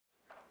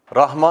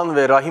Rahman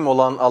ve Rahim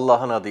olan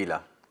Allah'ın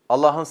adıyla.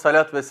 Allah'ın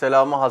salat ve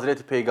selamı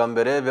Hazreti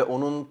Peygamber'e ve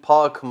onun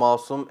pak,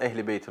 masum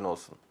Ehli Beyt'in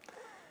olsun.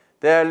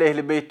 Değerli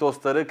Ehli Beyt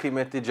dostları,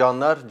 kıymetli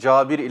canlar,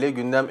 CABİR İle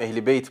Gündem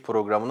Ehlibeyt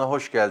programına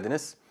hoş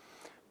geldiniz.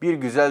 Bir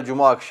güzel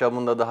cuma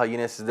akşamında daha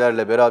yine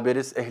sizlerle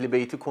beraberiz. Ehli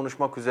Beyt'i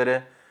konuşmak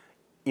üzere,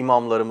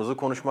 imamlarımızı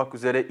konuşmak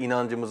üzere,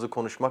 inancımızı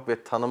konuşmak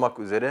ve tanımak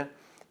üzere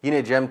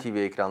yine Cem TV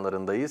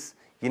ekranlarındayız.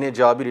 Yine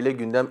CABİR İle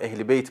Gündem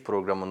Ehlibeyt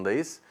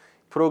programındayız.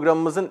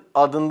 Programımızın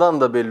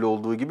adından da belli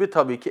olduğu gibi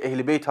tabii ki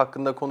Ehli Beyt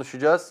hakkında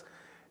konuşacağız.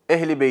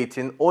 Ehli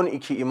Beyt'in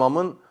 12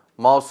 imamın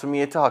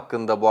masumiyeti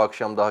hakkında bu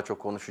akşam daha çok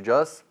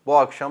konuşacağız. Bu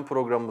akşam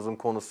programımızın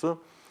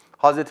konusu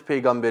Hazreti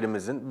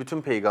Peygamberimizin,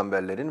 bütün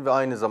peygamberlerin ve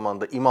aynı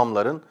zamanda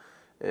imamların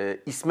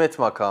İsmet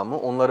makamı,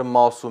 onların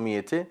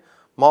masumiyeti,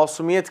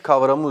 masumiyet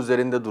kavramı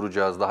üzerinde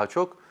duracağız daha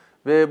çok.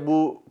 Ve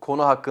bu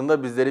konu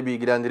hakkında bizleri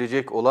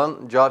bilgilendirecek olan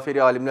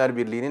Caferi Alimler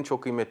Birliği'nin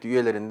çok kıymetli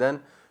üyelerinden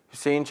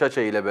Hüseyin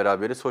Çaça ile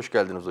beraberiz. Hoş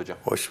geldiniz hocam.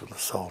 Hoş bulduk,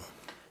 sağ olun.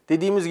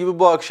 Dediğimiz gibi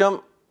bu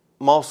akşam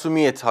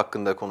masumiyet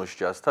hakkında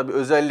konuşacağız. Tabii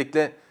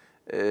özellikle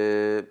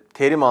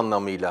terim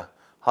anlamıyla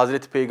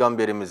Hazreti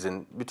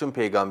Peygamberimizin, bütün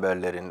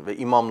peygamberlerin ve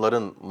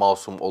imamların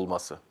masum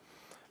olması,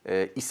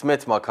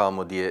 İsmet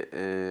makamı diye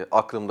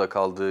aklımda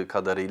kaldığı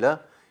kadarıyla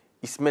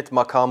İsmet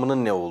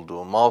makamının ne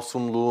olduğu,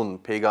 masumluğun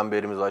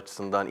peygamberimiz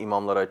açısından,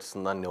 imamlar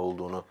açısından ne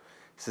olduğunu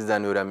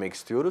sizden öğrenmek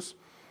istiyoruz.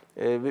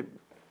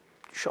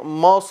 Şu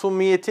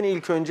masumiyetin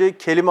ilk önce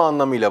kelime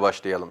anlamıyla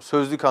başlayalım.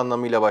 Sözlük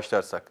anlamıyla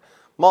başlarsak.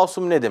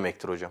 Masum ne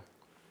demektir hocam?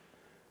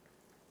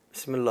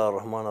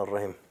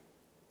 Bismillahirrahmanirrahim.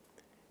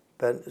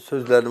 Ben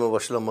sözlerime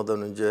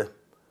başlamadan önce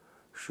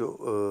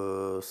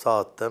şu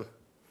saatte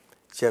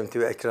Cem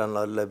TV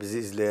ekranlarıyla bizi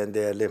izleyen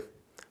değerli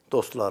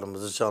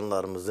dostlarımızı,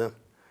 canlarımızı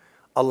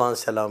Allah'ın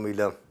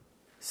selamıyla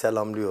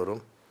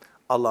selamlıyorum.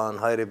 Allah'ın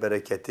hayrı,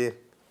 bereketi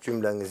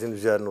cümlenizin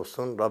üzerine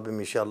olsun. Rabbim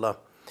inşallah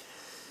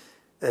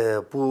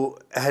bu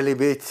Ehli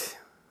Beyt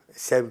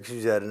sevgisi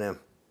üzerine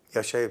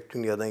yaşayıp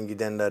dünyadan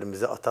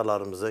gidenlerimize,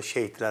 atalarımıza,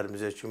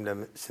 şehitlerimize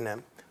cümlesine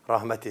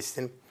rahmet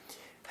etsin.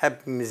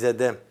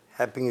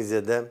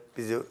 Hepinize de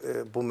bizi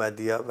bu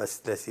medya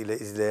vesilesiyle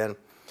izleyen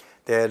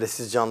değerli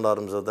siz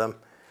canlarımıza da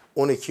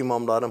 12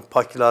 imamların,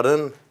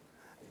 pakların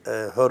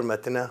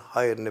hürmetine,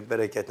 hayrını,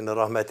 bereketini,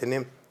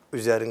 rahmetini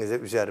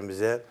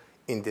üzerimize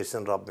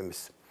indirsin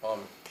Rabbimiz.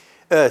 Amin.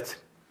 Evet.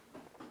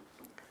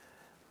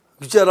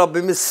 Yüce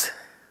Rabbimiz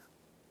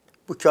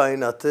bu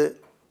kainatı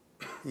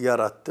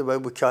yarattı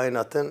ve bu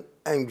kainatın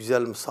en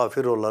güzel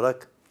misafir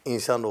olarak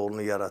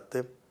insanoğlunu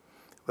yarattı.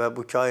 Ve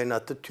bu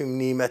kainatı tüm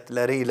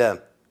nimetleriyle,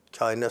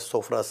 kainat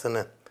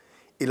sofrasını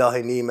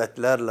ilahi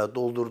nimetlerle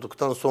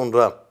doldurduktan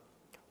sonra,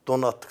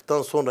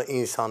 donattıktan sonra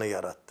insanı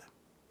yarattı.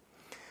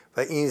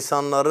 Ve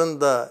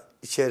insanların da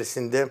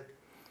içerisinde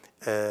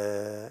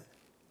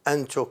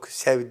en çok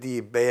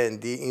sevdiği,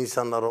 beğendiği,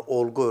 insanlara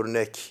olgu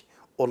örnek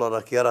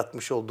olarak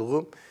yaratmış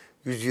olduğu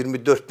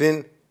 124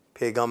 bin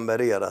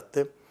peygamberi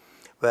yarattı.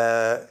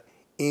 Ve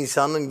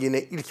insanın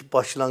yine ilk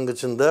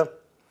başlangıcında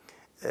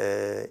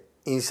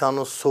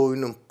insanın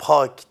soyunun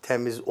pak,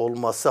 temiz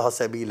olması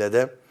hasebiyle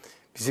de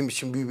bizim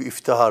için büyük bir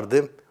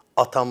iftihardı.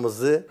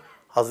 Atamızı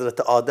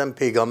Hazreti Adem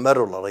peygamber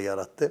olarak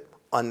yarattı.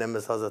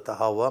 Annemiz Hazreti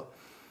Havva.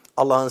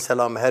 Allah'ın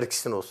selamı her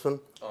ikisine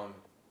olsun. Amin.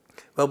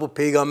 Ve bu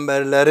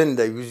peygamberlerin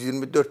de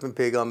 124 bin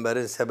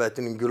peygamberin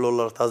sebebinin gül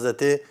olarak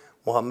Hazreti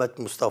Muhammed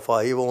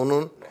Mustafa'yı ve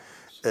onun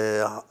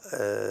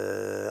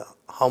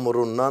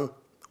hamurundan,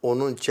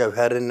 onun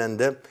cevherinden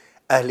de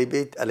Ehli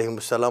Beyt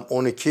aleyhisselam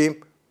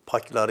 12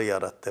 pakları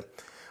yarattı.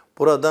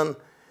 Buradan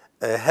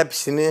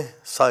hepsini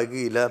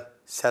saygıyla,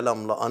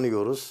 selamla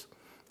anıyoruz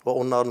ve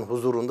onların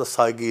huzurunda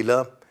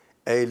saygıyla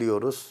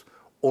eğiliyoruz.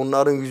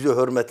 Onların yüzü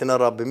hürmetine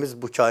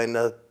Rabbimiz bu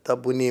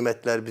kainatta bu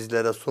nimetler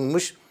bizlere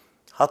sunmuş.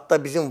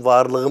 Hatta bizim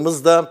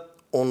varlığımız da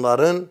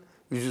onların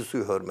yüzü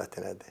suyu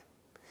hürmetinedir.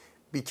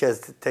 Bir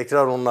kez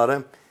tekrar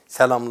onları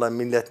selamla,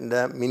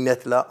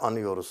 minnetle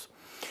anıyoruz.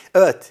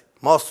 Evet,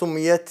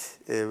 masumiyet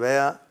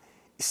veya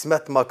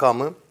İsmet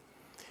makamı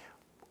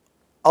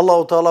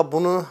Allah-u Teala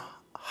bunu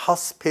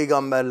has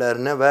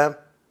peygamberlerine ve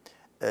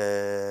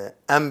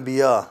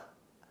enbiya,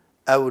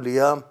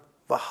 evliya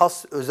ve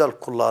has özel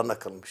kullarına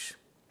kılmış.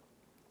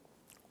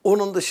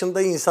 Onun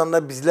dışında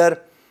insanlar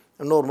bizler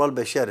normal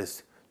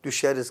beşeriz.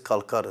 Düşeriz,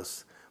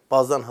 kalkarız.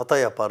 Bazen hata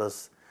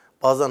yaparız.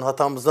 Bazen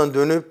hatamızdan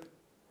dönüp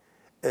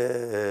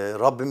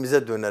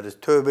Rabbimize döneriz,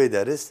 tövbe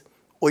ederiz.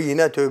 O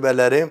yine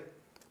tövbeleri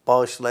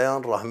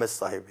bağışlayan rahmet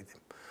sahibidir.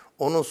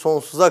 Onun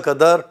sonsuza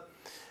kadar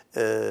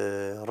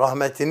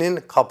rahmetinin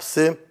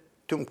kapısı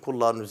tüm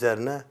kulların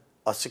üzerine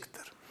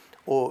açıktır.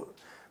 O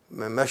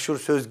meşhur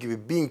söz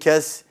gibi 1000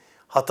 kez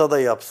hata da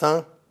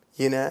yapsan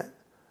yine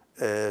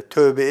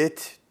tövbe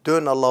et,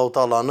 dön Allah-u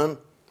Teala'nın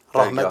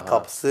rahmet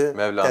kapısı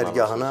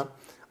dergahına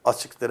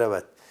açıktır.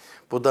 Evet.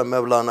 Bu da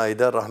Mevlana'yı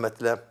da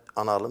rahmetle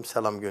analım,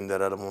 selam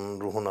gönderelim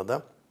onun ruhuna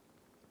da.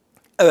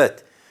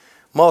 Evet,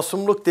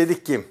 masumluk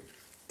dedik ki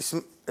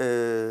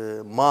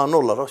mana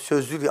olarak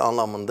sözlük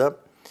anlamında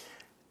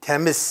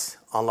temiz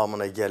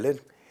anlamına gelir.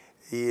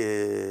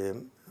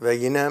 Ve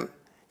yine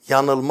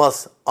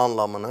yanılmaz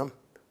anlamına,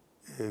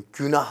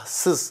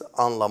 günahsız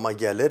anlama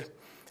gelir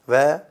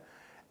ve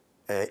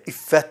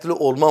iffetli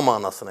olma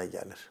manasına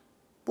gelir.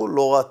 Bu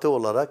lügatı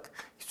olarak,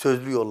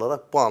 sözlü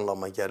olarak bu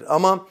anlama gelir.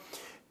 Ama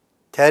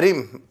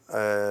terim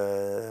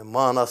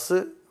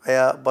manası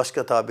veya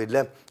başka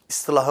tabirle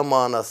istilahı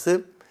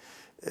manası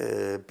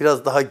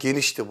biraz daha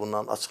genişti,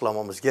 bundan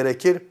açıklamamız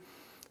gerekir.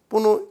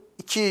 Bunu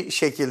iki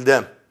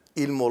şekilde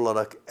ilm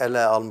olarak ele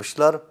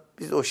almışlar.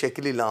 Biz o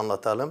şekliyle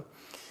anlatalım.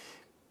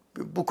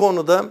 Bu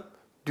konuda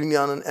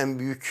dünyanın en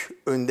büyük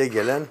önde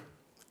gelen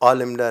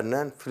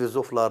alimlerinden,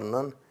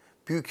 filozoflarından,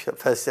 büyük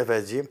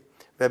felsefeci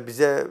ve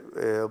bize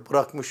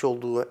bırakmış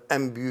olduğu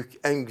en büyük,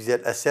 en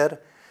güzel eser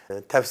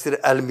Tefsir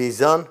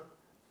el-Mizan,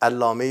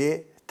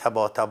 Allame-i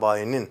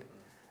Tabatabayi'nin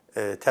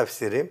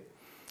tefsiri.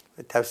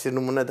 Tefsir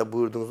numune de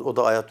buyurduğumuz o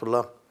da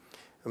Ayetullah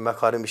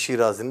Mekarim-i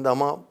Şirazi'nin,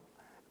 ama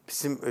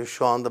bizim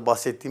şu anda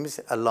bahsettiğimiz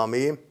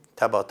Allame-i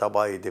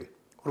Tabatabayi'di.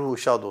 Ruhu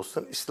şad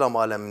olsun. İslam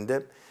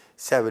aleminde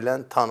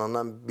sevilen,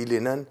 tanınan,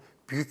 bilinen,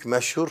 büyük,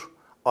 meşhur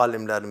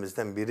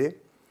alimlerimizden biri.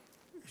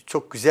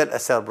 Çok güzel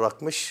eser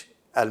bırakmış.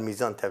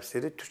 El-Mizan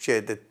tefsiri.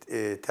 Türkçe'ye de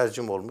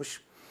tercüme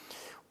olmuş.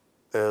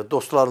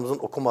 Dostlarımızın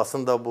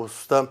okumasını da bu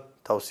hususta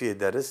tavsiye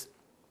ederiz.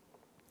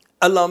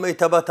 Allame-i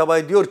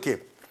Tabatabayi diyor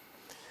ki,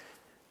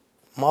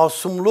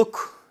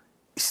 masumluk,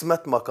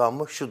 İsmet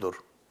makamı şudur.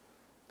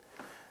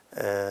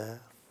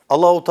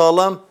 Allah-u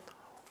Teala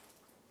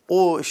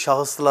o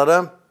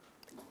şahıslara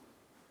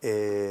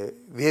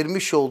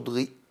vermiş olduğu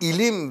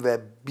ilim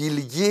ve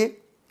bilgi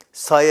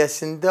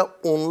sayesinde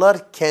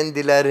onlar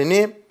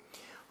kendilerini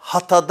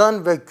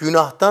hatadan ve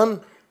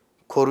günahtan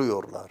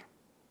koruyorlar.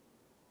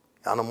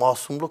 Yani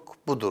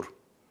masumluk budur.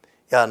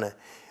 Yani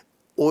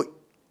o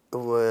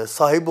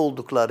sahip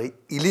oldukları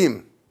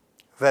ilim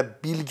ve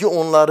bilgi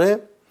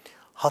onları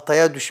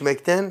hataya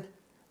düşmekten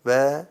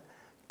ve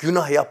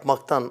günah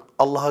yapmaktan,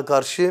 Allah'a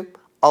karşı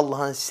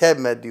Allah'ın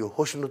sevmediği,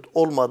 hoşnut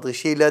olmadığı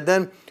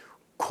şeylerden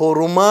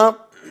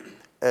koruma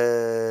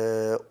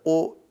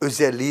o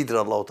özelliğidir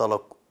Allah-u Teala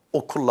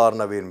o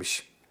kullarına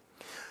vermiş.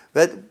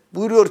 Ve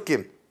buyuruyor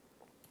ki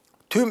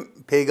tüm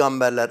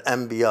peygamberler,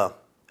 enbiya,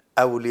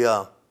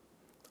 evliya,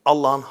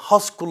 Allah'ın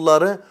has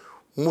kulları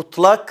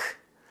mutlak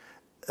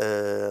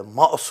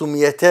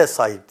masumiyete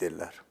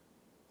sahiptirler.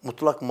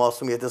 Mutlak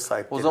masumiyete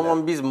sahiptirler. O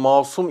zaman biz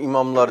masum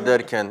imamlar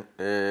derken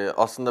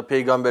aslında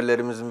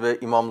peygamberlerimizin ve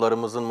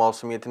imamlarımızın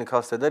masumiyetini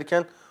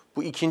kastederken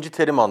bu ikinci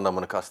terim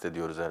anlamını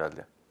kastediyoruz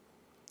herhalde.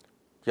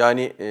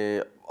 Yani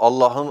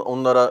Allah'ın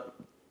onlara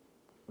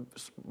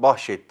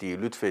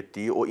bahşettiği,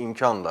 lütfettiği o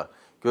imkanla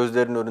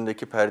gözlerinin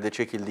önündeki perde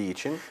çekildiği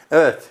için.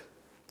 Evet,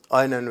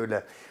 aynen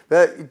öyle.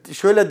 Ve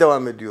şöyle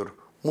devam ediyor.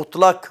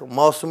 Mutlak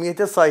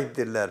masumiyete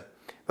sahiptirler.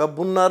 Ve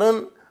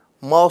bunların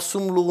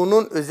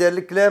masumluğunun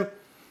özellikle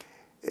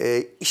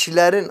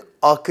işlerin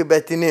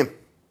akıbetini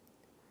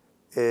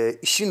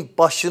işin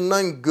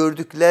başından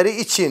gördükleri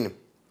için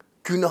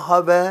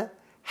günaha ve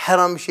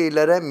haram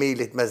şeylere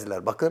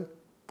meyletmezler. Bakın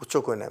bu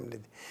çok önemli.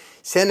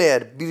 Sen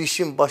eğer bir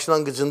işin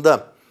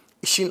başlangıcında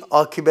işin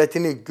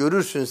akıbetini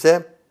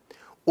görürsünse,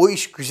 o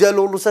iş güzel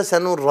olursa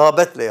sen onu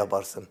rağbetle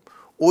yaparsın.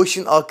 O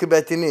işin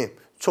akıbetini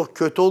çok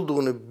kötü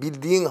olduğunu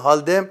bildiğin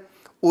halde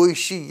o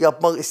işi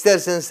yapmak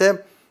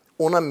istersense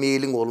ona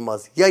meylin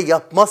olmaz. Ya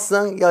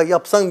yapmazsan ya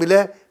yapsan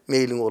bile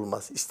meylin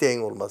olmaz,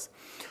 isteğin olmaz.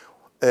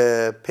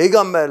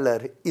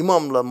 Peygamberler,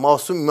 imamlar,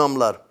 masum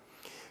imamlar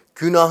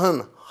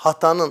günahın,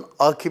 hatanın,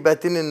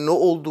 akıbetinin ne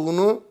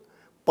olduğunu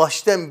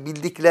baştan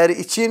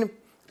bildikleri için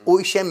o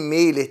işe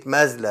meyil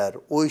etmezler,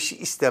 o işi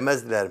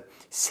istemezler.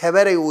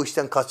 Severek o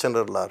işten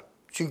kaçınırlar.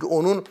 Çünkü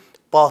onun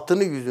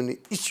batını yüzünü,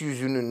 iç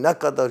yüzünün ne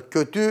kadar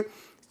kötü,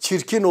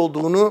 çirkin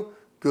olduğunu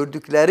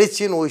gördükleri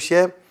için o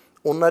işe,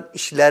 onlar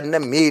işlerine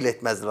meyil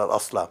etmezler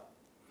asla.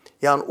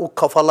 Yani o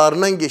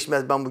kafalarından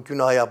geçmez, ben bu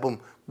günah yapım,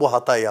 bu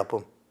hata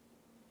yapım.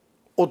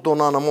 O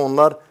donanıma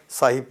onlar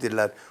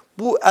sahiptirler.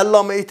 Bu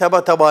Allame-i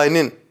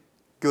Tabatabayi'nin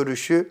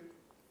görüşü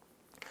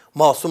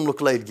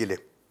masumlukla ilgili.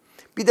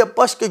 Bir de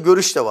başka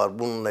görüş de var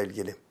bununla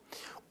ilgili.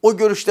 O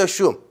görüş de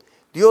şu.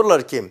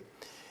 Diyorlar ki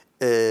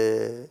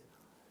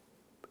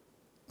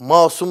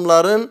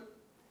masumların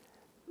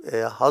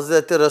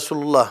Hazreti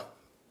Resulullah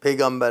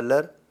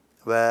peygamberler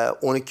ve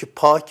 12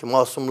 pak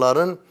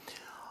masumların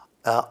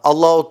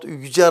Allah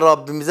Yüce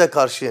Rabbimize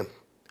karşı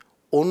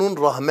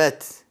onun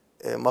rahmet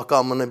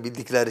makamını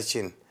bildikleri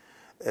için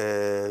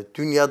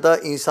dünyada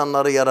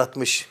insanları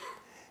yaratmış,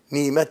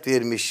 nimet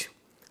vermiş,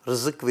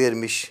 rızık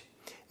vermiş,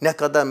 ne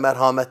kadar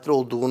merhametli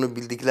olduğunu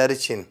bildikleri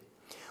için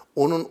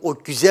onun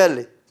o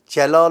güzel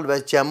celal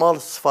ve cemal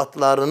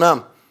sıfatlarına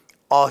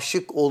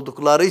aşık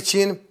oldukları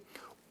için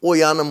o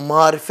yani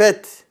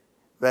marifet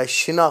ve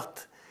şinakt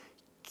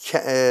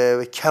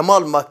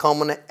kemal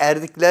makamına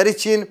erdikleri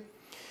için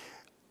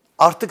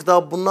artık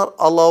da bunlar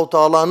Allahu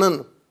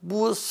Teala'nın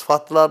bu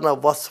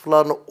sıfatlarına,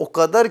 vasıflarına o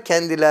kadar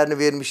kendilerini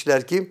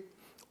vermişler ki,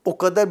 o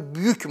kadar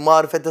büyük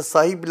marifete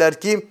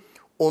sahipler ki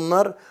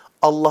onlar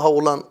Allah'a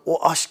olan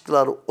o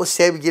aşkları, o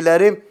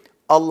sevgileri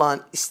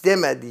Allah'ın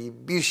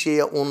istemediği bir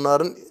şeye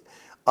onların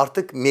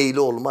artık meyli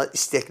olmaz,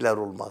 istekler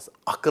olmaz.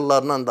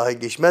 Akıllarından daha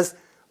geçmez.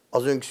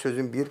 Az önceki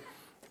sözün bir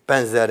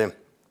benzeri.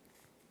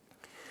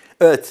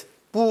 Evet,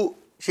 bu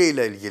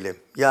şeyle ilgili,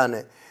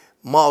 yani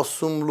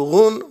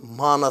masumluğun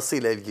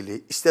manasıyla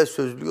ilgili. İster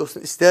sözlü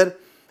olsun, ister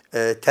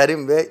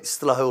terim ve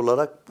istilahi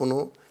olarak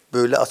bunu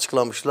böyle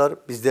açıklamışlar.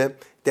 Biz de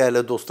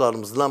değerli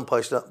dostlarımızla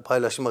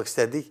paylaşmak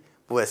istedik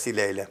bu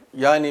vesileyle.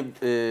 Yani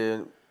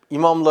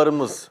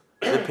imamlarımız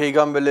ve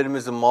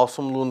peygamberlerimizin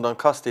masumluğundan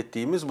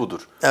kastettiğimiz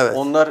budur. Evet.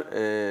 Onlar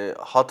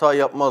hata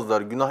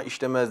yapmazlar, günah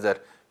işlemezler.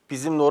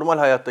 Bizim normal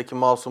hayattaki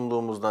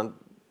masumluğumuzdan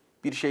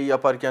bir şey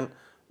yaparken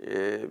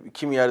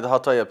kimi yerde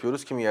hata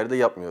yapıyoruz, kimi yerde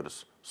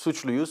yapmıyoruz.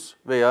 Suçluyuz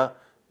veya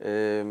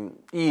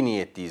iyi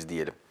niyetliyiz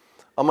diyelim.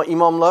 Ama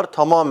imamlar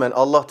tamamen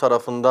Allah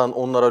tarafından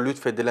onlara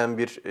lütfedilen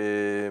bir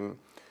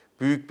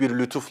büyük bir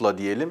lütufla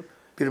diyelim.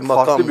 Bir Farklı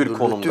makamdır, bir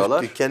konumdalar.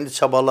 lütüftür. Kendi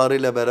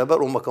çabalarıyla beraber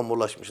o makama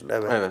ulaşmışlar.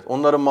 Evet. Evet,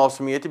 onların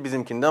masumiyeti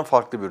bizimkinden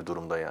farklı bir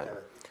durumda yani.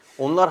 Evet.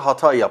 Onlar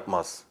hata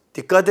yapmaz.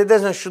 Dikkat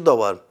edersen şu da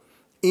var.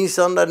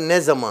 İnsanlar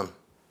ne zaman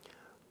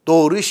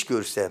doğru iş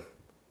görse,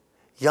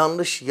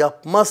 yanlış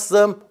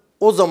yapmazsam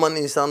o zaman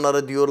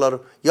insanlara diyorlar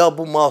ya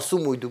bu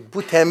masumuydu,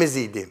 bu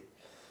temiziydi.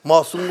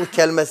 Masumluk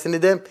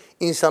kelimesini de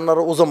insanlara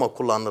o zaman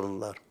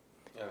kullanırlar.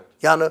 Evet.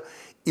 Yani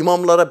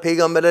imamlara,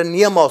 peygamberler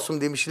niye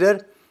masum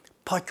demişler?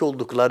 Pak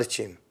oldukları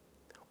için.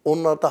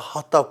 Onlarda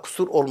hata,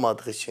 kusur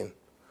olmadığı için.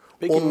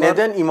 Peki onlar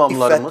neden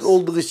imamlarımız iffetli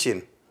olduğu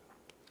için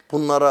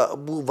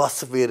bunlara bu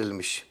vasıf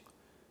verilmiş?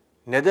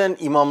 Neden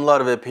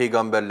imamlar ve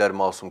peygamberler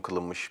masum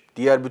kılınmış?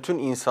 Diğer bütün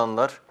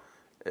insanlar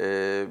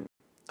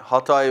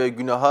hataya ve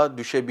günaha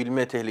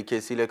düşebilme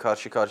tehlikesiyle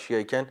karşı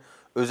karşıyayken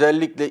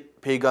özellikle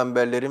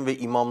peygamberlerin ve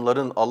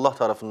imamların Allah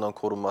tarafından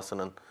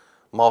korunmasının,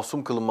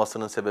 masum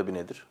kılınmasının sebebi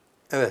nedir?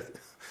 Evet.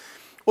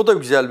 O da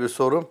güzel bir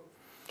soru.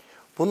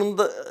 Bunun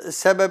da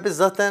sebebi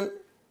zaten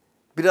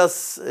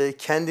biraz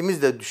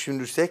kendimiz de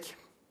düşünürsek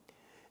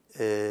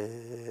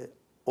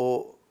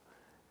o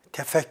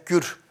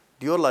tefekkür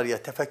diyorlar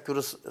ya,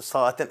 tefekkürü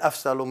saaten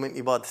efsalu min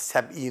ibadet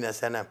seb'ine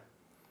sene.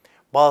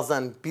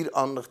 Bazen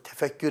bir anlık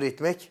tefekkür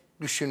etmek,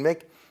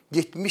 düşünmek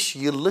 70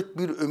 yıllık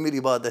bir ömür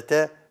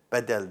ibadete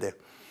bedeldi.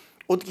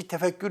 O ki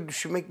tefekkür,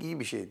 düşünmek iyi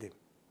bir şeydi.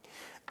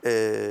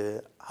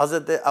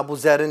 Hazreti Ebu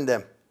Zer'in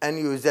de en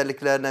iyi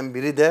özelliklerinden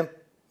biri de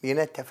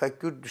yine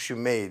tefekkür,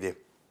 düşünmeydi.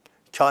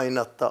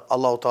 Kainatta,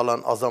 Allah-u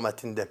Teala'nın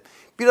azametinde.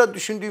 Biraz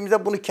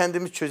düşündüğümüzde bunu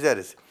kendimiz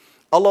çözeriz.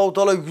 Allah-u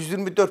Teala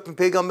 124 bin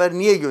peygamber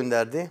niye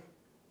gönderdi?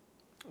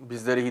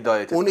 Bizleri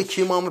hidayet etmek.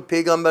 12 imamı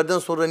peygamberden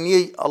sonra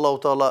niye Allah-u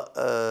Teala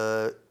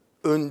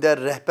önder,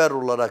 rehber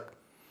olarak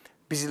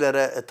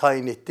bizlere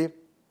tayin etti?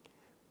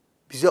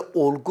 Bize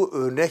olgu,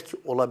 örnek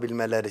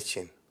olabilmeler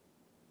için.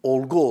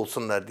 Olgu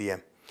olsunlar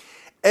diye.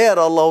 Eğer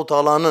Allah-u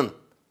Teala'nın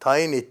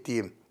tayin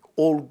ettiği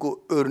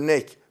olgu,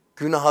 örnek,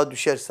 günaha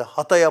düşerse,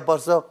 hata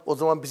yaparsa o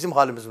zaman bizim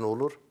halimiz ne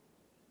olur?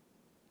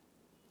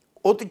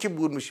 O da ki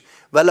buyurmuş.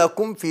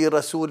 وَلَكُمْ فِي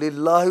رَسُولِ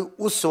اللّٰهِ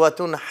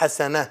اُسْوَةٌ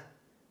حَسَنَةٌ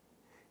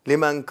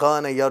لِمَنْ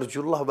كَانَ يَرْجُ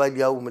اللّٰهِ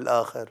وَالْيَوْمِ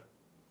الْآخِرِ.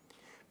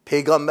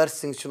 Peygamber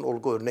sizin için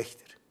olgu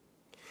örnektir.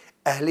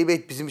 Ehli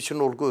Beyt bizim için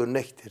olgu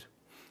örnektir.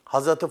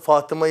 Hazreti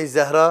Fatıma-i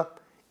Zehra,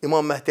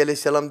 İmam Mehdi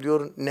Aleyhisselam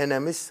diyor,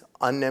 nenemiz,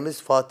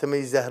 annemiz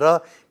Fatıma-i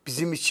Zehra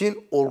bizim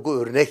için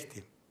olgu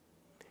örnekti.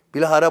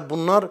 Bilahare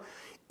bunlar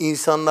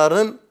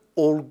insanların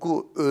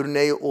olgu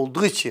örneği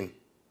olduğu için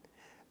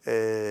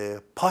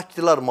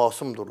paktılar,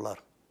 masumdurlar.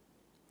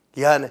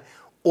 Yani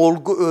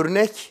olgu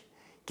örnek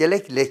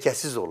gerek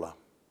lekesiz ola.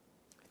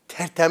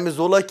 Tertemiz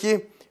ola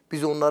ki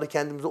biz onları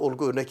kendimize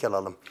olgu örnek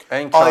alalım.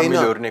 En kamil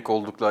örnek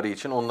oldukları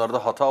için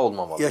onlarda hata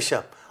olmamalı.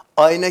 Yaşa.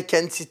 Ayna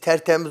kendisi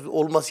tertemiz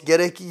olması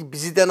gerekir ki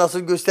bizi de nasıl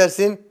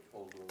göstersin?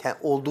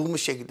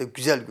 Olduğumuz şekilde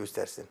güzel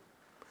göstersin.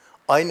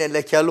 Ayna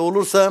lekeli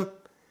olursa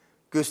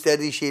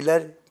gösterdiği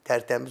şeyler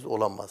tertemiz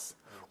olamaz.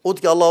 O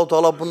ki Allah-u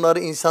Teala bunları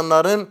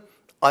insanların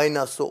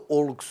aynası,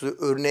 olgusu,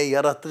 örneği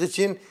yarattığı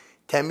için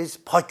temiz,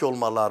 pak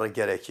olmaları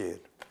gerekir.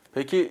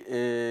 Peki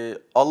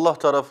Allah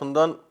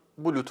tarafından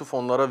bu lütuf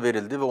onlara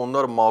verildi ve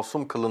onlar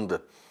masum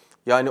kılındı.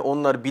 Yani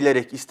onlar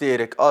bilerek,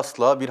 isteyerek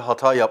asla bir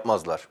hata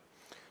yapmazlar.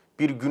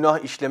 Bir günah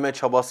işleme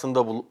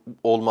çabasında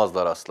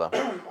olmazlar asla.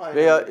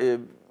 Veya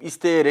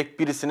isteyerek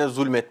birisine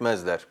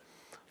zulmetmezler.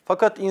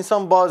 Fakat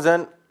insan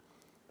bazen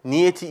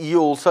niyeti iyi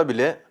olsa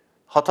bile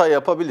hata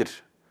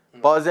yapabilir.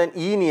 Bazen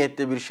iyi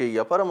niyetle bir şey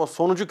yapar ama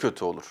sonucu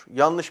kötü olur.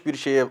 Yanlış bir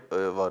şeye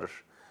varır.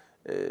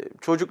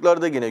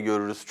 Çocuklarda yine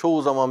görürüz.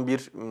 Çoğu zaman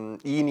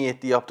iyi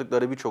niyetli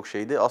yaptıkları birçok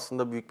şeyde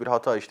aslında büyük bir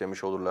hata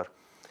işlemiş olurlar.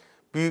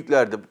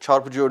 Büyüklerde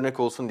çarpıcı örnek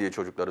olsun diye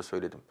çocuklara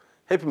söyledim.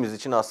 Hepimiz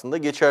için aslında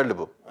geçerli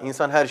bu.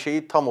 İnsan her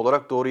şeyi tam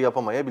olarak doğru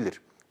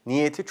yapamayabilir.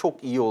 Niyeti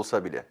çok iyi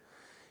olsa bile.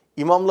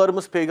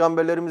 İmamlarımız,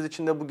 peygamberlerimiz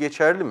için de bu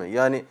geçerli mi?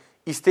 Yani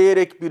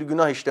isteyerek bir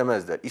günah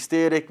işlemezler.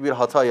 İsteyerek bir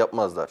hata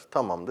yapmazlar.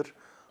 Tamamdır.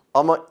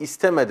 Ama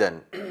istemeden,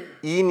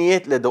 iyi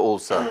niyetle de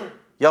olsa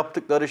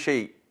yaptıkları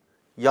şey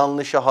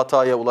yanlışa,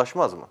 hataya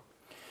ulaşmaz mı?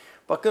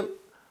 Bakın,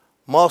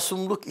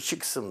 masumluk iki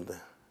kısımdı.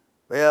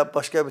 Veya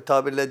başka bir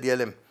tabirle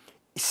diyelim,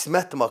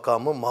 İsmet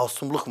makamı,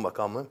 masumluk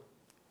makamı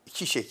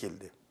iki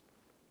şekildi.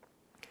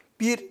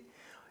 Bir,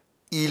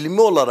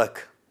 ilmi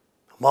olarak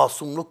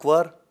masumluk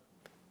var.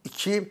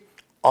 İki,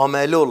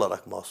 ameli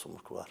olarak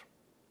masumluk var.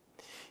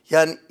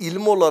 Yani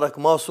ilmi olarak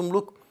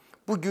masumluk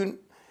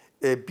bugün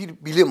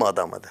bir bilim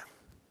adamıdır.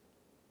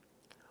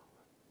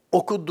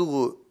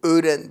 Okuduğu,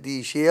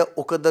 öğrendiği şeye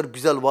o kadar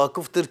güzel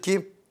vakıftır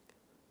ki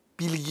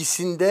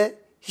bilgisinde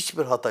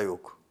hiçbir hata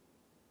yok.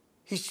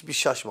 Hiçbir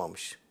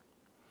şaşmamış.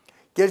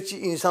 Gerçi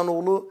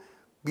insanoğlu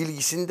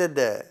bilgisinde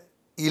de,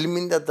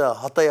 ilminde de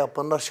hata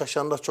yapanlar,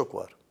 şaşanlar çok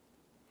var.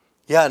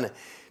 Yani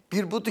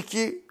bir budur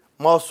ki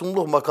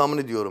masumluk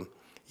makamını diyorum.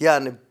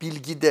 Yani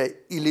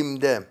bilgide,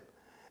 ilimde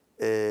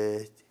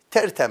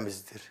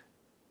tertemizdir.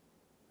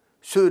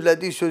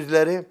 Söylediği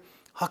sözleri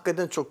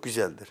hakikaten çok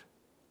güzeldir.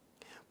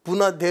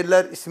 Buna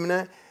derler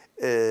ismine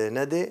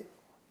nedir?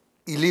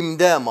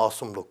 İlimde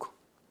masumluk.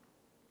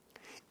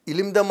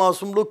 İlimde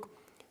masumluk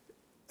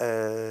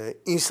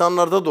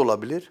insanlarda da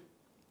olabilir.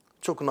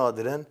 Çok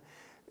nadiren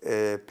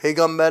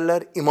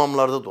peygamberler,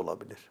 imamlarda da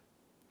olabilir.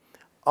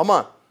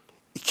 Ama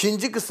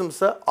ikinci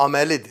kısımsa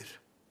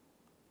amelidir.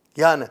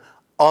 Yani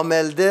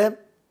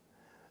amelde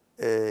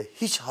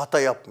hiç hata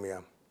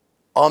yapmayan,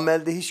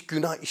 amelde hiç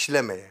günah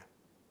işlemeyen.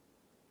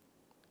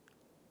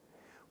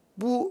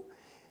 Bu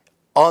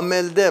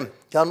amelde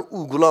yani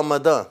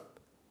uygulamada,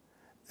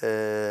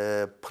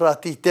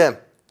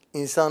 pratikte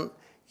insan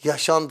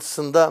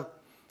yaşantısında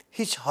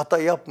hiç hata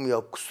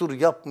yapmıyor, kusur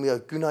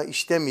yapmıyor, günah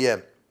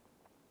işlemeyen.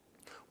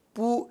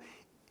 Bu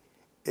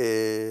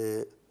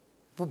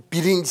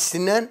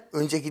birincisinden,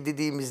 önceki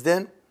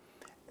dediğimizden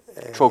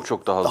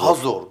Çok daha daha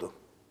zor. zordu.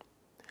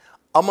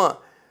 Ama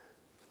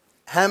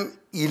hem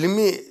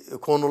ilmi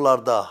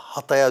konularda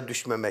hataya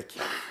düşmemek,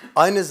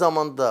 aynı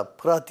zamanda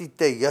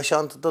pratikte,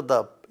 yaşantıda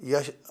da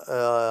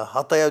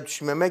hataya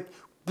düşmemek,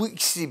 bu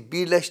ikisi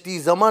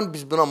birleştiği zaman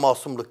biz buna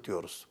masumluk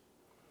diyoruz.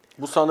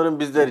 Bu sanırım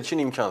bizler için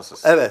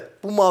imkansız.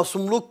 Evet, bu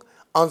masumluk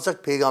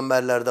ancak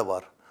peygamberlerde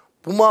var.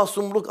 Bu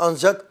masumluk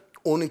ancak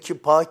 12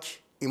 pak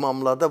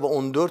imamlarda ve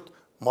 14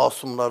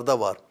 masumlarda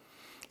var.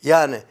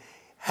 Yani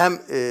hem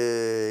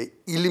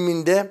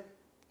ilminde,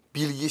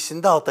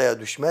 bilgisinde hataya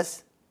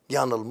düşmez,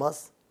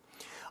 yanılmaz.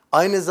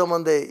 Aynı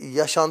zamanda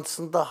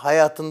yaşantısında,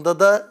 hayatında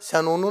da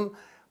sen onun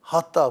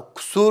hatta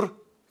kusur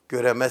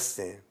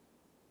göremezsin.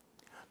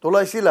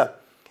 Dolayısıyla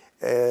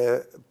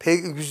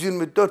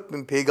 124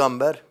 bin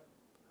peygamber,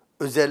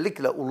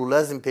 özellikle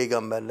ululazm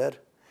peygamberler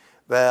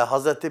ve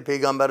Hazreti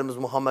Peygamberimiz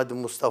Muhammed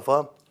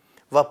Mustafa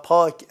ve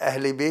pak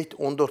Ehli Beyt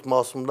 14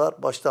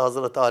 masumlar, başta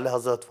Hazreti Ali,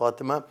 Hazreti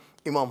Fatıma,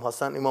 İmam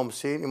Hasan, İmam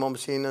Hüseyin, İmam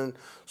Hüseyin'in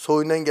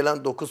soyundan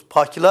gelen 9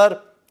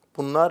 paklar,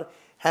 bunlar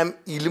hem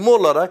ilmi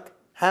olarak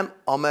hem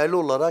ameli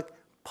olarak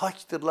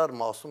paktırlar,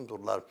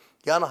 masumdurlar.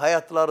 Yani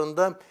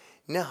hayatlarında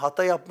ne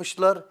hata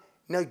yapmışlar,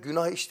 ne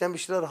günah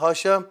işlemişler,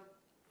 haşa.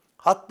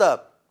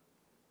 Hatta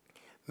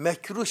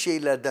mekruh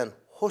şeylerden,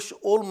 hoş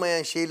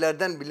olmayan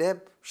şeylerden bile,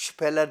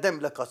 şüphelerden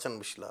bile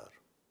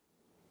kaçınmışlar.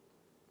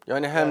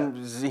 Yani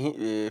hem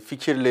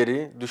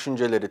fikirleri,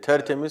 düşünceleri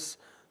tertemiz,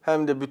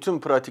 hem de bütün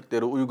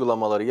pratikleri,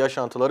 uygulamaları,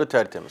 yaşantıları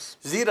tertemiz.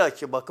 Zira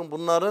ki bakın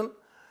bunların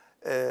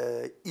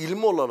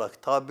ilmi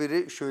olarak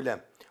tabiri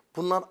şöyle,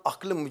 bunlar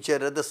aklı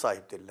mücerrede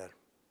sahiptirler.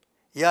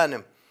 Yani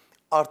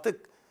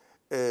artık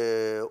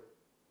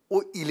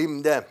o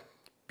ilimde,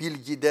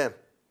 bilgide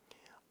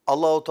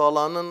Allah-u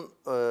Teala'nın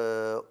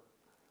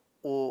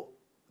o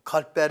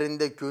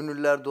kalplerinde,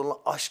 gönüllerde olan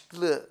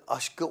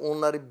aşkı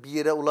onları bir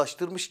yere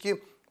ulaştırmış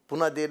ki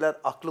buna derler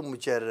aklı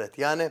mücerret.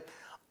 Yani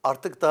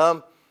artık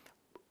daha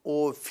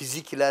o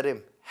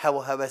fiziklerim,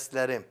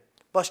 heveslerim,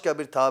 başka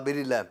bir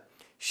tabiriyle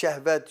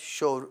şehvet,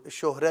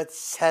 şöhret,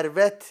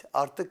 servet,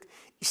 artık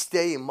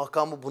isteği,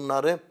 makamı,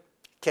 bunları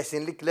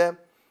kesinlikle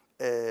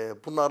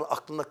bunların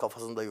aklında,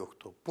 kafasında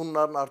yoktu.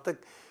 Bunların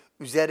artık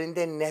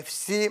üzerinde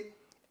nefsi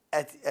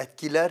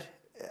etkiler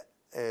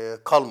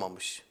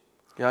kalmamış.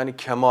 Yani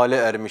kemale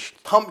ermiş,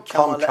 Tam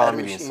kemale kamil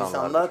ermiş insanlardır.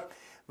 insanlar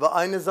ve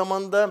aynı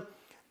zamanda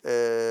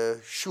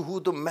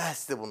şuhudu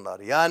mehsdi bunlar.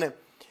 Yani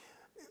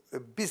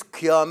biz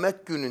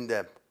kıyamet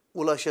gününde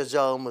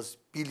ulaşacağımız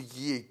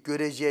bilgiyi,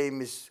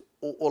 göreceğimiz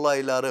o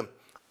olayları,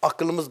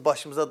 aklımız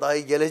başımıza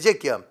dahi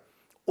gelecek ya,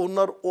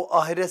 onlar o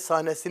ahiret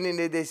sahnesini,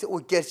 neredeyse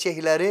o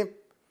gerçekleri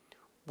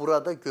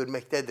burada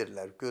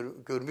görmektedirler,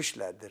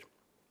 görmüşlerdir.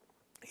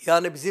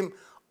 Yani bizim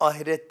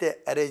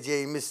ahirette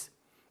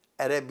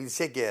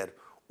erebilsek eğer,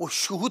 o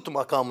şuhut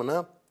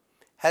makamına,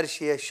 her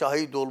şeye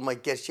şahit olma,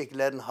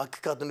 gerçeklerin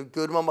hakikatini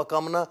görme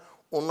makamına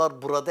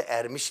onlar burada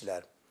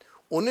ermişler.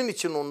 Onun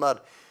için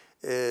onlar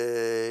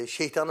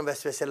şeytanın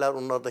vesveseler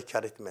onlarda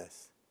kar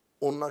etmez.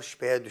 Onlar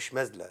şüpheye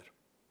düşmezler.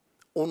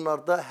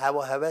 Onlarda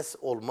heves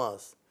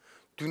olmaz.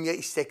 Dünya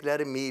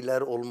istekleri,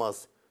 meyilleri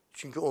olmaz.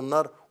 Çünkü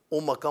onlar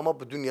o makama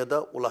bu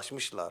dünyada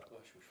ulaşmışlar.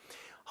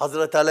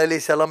 Hazreti Ali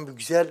Aleyhisselam bir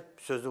güzel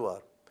sözü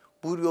var.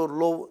 Buyuruyor,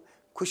 "Lov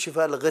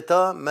kuşifel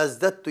gıta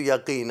mezdettu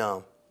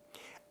yakina."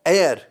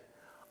 Eğer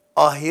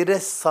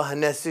ahiret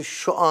sahnesi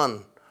şu an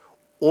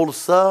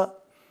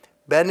olsa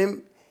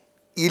benim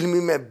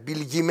ilmime,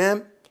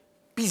 bilgime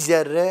bir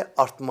zerre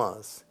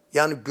artmaz.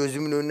 Yani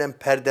gözümün önünden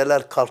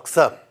perdeler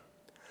kalksa,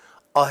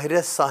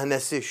 ahiret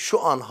sahnesi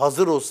şu an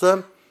hazır olsa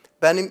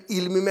benim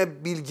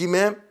ilmime,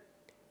 bilgime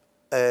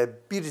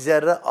bir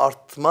zerre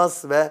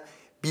artmaz ve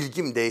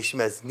bilgim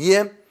değişmez.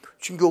 Niye?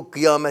 Çünkü o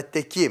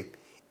kıyametteki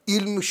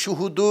ilmi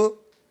şuhudu,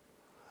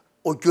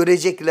 o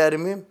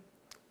göreceklerimi,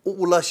 o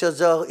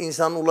ulaşacak,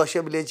 insanın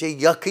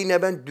ulaşabileceği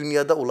yakine ben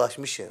dünyada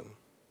ulaşmışım.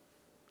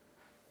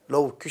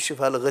 لَوْ كُشِفَ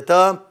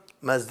الْغِتَامِ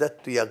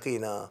مَزْدَتُّ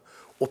يَقِينًا.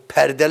 O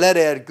perdeler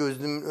eğer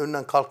gözümün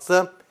önünden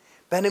kalksa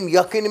benim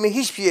yakinime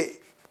hiçbir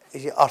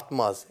şey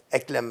artmaz,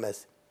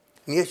 eklenmez.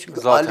 Niye?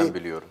 Çünkü Zaten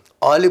biliyorum.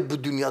 Ali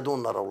bu dünyada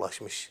onlara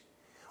ulaşmış.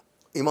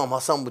 İmam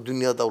Hasan bu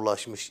dünyada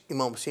ulaşmış.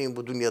 İmam Hüseyin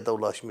bu dünyada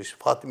ulaşmış.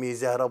 Fatime-i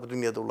Zehra bu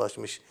dünyada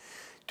ulaşmış.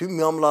 Tüm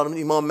imamların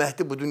İmam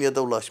Mehdi bu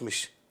dünyada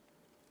ulaşmış.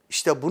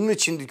 İşte bunun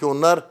içindir ki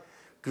onlar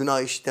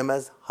günah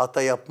işlemez,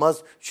 hata yapmaz.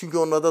 Çünkü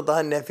onlarda daha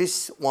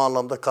nefis o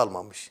anlamda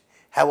kalmamış.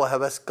 Heva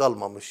heves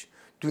kalmamış.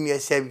 Dünya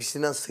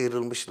sevgisinden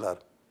sıyrılmışlar.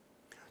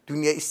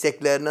 Dünya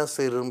isteklerinden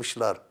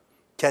sıyrılmışlar.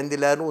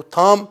 Kendilerini o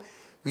tam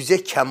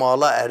yüce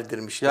kemala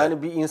erdirmişler.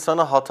 Yani bir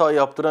insana hata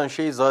yaptıran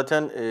şey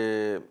zaten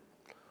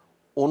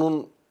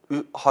onun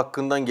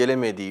hakkından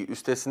gelemediği,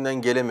 üstesinden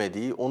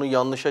gelemediği, onu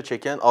yanlışa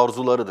çeken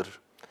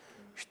arzularıdır.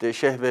 İşte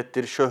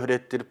şehvettir,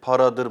 şöhrettir,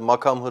 paradır,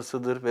 makam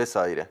hırsıdır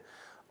vesaire.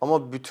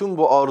 Ama bütün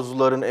bu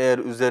arzuların eğer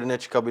üzerine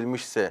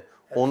çıkabilmişse,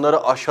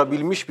 onları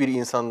aşabilmiş bir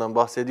insandan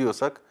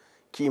bahsediyorsak,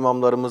 ki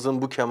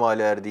imamlarımızın bu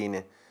kemale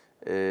erdiğini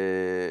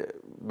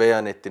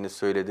beyan ettiniz,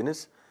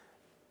 söylediniz.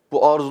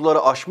 Bu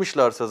arzuları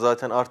aşmışlarsa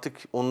zaten artık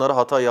onlara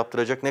hata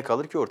yaptıracak ne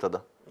kalır ki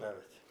ortada? Evet.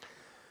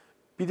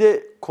 Bir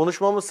de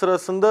konuşmamız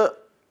sırasında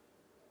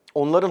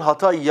onların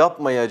hata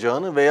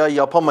yapmayacağını veya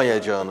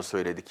yapamayacağını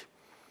söyledik.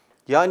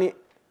 Yani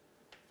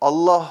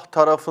Allah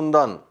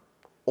tarafından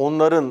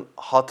onların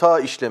hata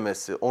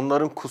işlemesi,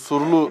 onların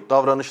kusurlu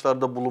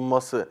davranışlarda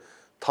bulunması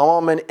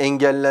tamamen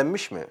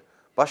engellenmiş mi?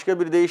 Başka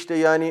bir deyişle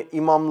yani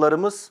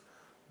imamlarımız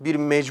bir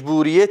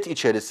mecburiyet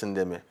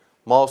içerisinde mi?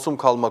 Masum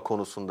kalma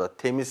konusunda,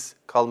 temiz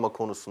kalma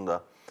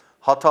konusunda,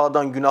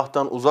 hatadan,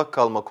 günahtan uzak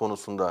kalma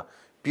konusunda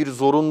bir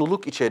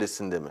zorunluluk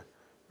içerisinde mi?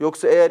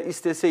 Yoksa eğer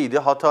isteseydi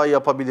hata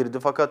yapabilirdi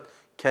fakat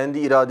kendi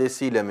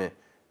iradesiyle mi,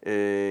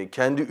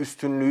 kendi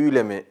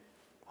üstünlüğüyle mi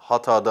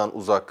hatadan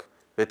uzak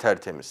ve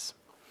tertemiz?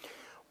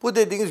 Bu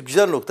dediğiniz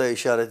güzel noktaya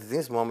işaret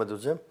ediniz Muhammed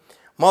Hocam.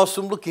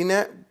 Masumluk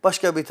yine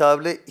başka bir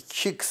tabirle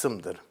iki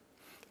kısımdır.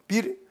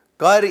 Bir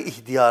gayri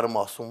ihtiyarı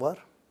masum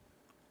var.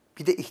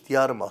 Bir de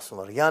ihtiyarı masum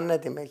var. Yani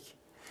ne demek?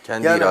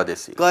 Kendi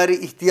iradesiyle. Gayri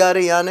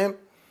ihtiyarı yani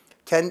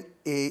kendi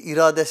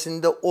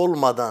iradesinde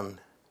olmadan,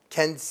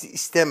 kendisi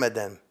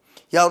istemeden.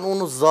 Yani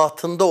onun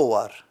zatında o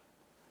var.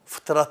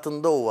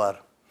 Fıtratında o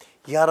var.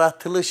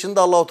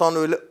 Yaratılışında Allah-u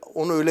Teala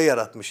onu öyle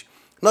yaratmış.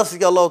 Nasıl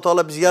ki Allah-u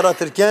Teala bizi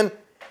yaratırken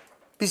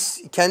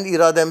biz kendi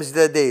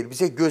irademizle değil,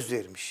 bize göz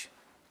vermiş.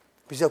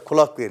 Bize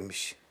kulak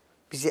vermiş.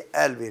 Bize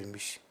el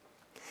vermiş.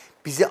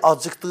 Bize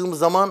acıktığımız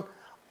zaman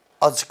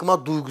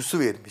acıkma duygusu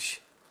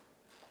vermiş.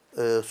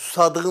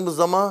 Susadığımız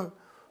zaman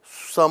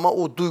susama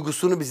o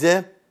duygusunu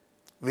bize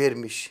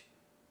vermiş.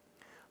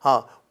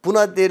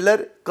 Buna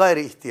derler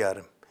gayri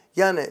ihtiyarım.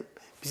 Yani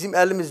bizim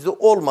elimizde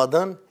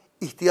olmadan,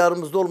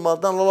 ihtiyarımızda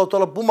olmadan Allah-u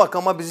Teala bu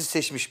makama bizi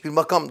seçmiş. Bir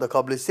makam da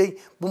kabul etsek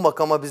bu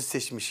makama bizi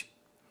seçmiş.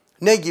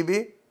 Ne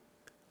gibi?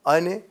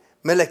 Aynı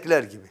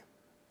melekler gibi.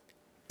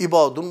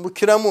 İbadun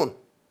mükremun.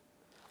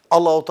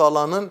 Allah-u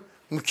Teala'nın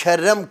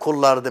mükerrem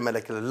kullarıdır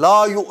melekler.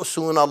 La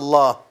yu'sun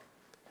Allah.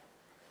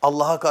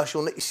 Allah'a karşı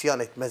ona isyan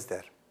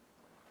etmezler.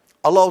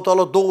 Allah-u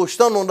Teala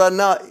doğuştan onları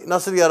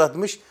nasıl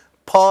yaratmış?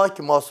 Pak,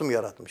 masum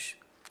yaratmış.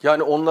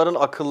 Yani onların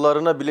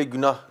akıllarına bile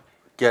günah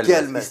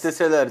gelmez.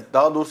 İsteseler,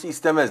 daha doğrusu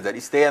istemezler,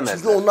 isteyemezler.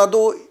 Çünkü onlarda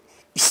o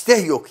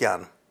istek yok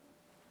yani.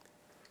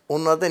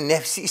 Onlarda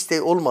nefsi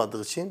isteği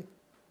olmadığı için.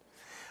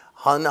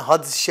 Hani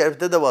hadis-i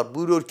şerifte de var.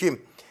 Buyuruyor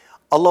ki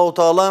Allah-u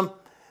Teala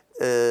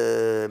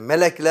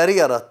melekleri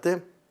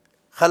yarattı.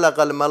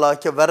 Halakal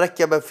melake ve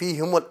rekkebe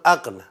fihimul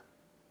akl.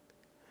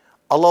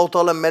 Allah-u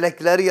Teala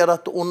melekleri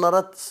yarattı.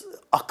 Onlara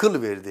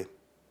akıl verdi.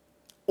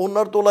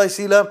 Onlar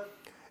dolayısıyla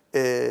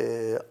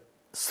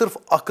sırf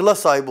akla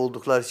sahip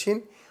oldukları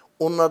için,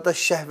 onlarda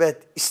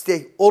şehvet,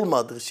 istek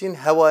olmadığı için,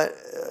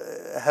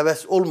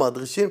 heves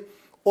olmadığı için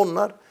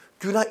onlar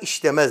günah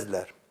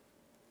işlemezler.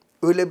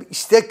 Öyle bir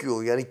istek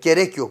yok, yani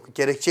gerek yok,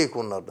 gerekçe yok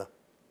onlarda.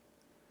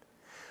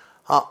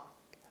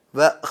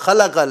 Ve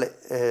halakal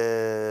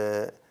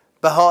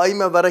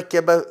behaime ve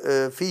rekkebe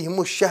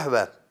fihimuş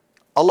şehve.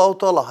 Allah-u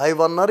Teala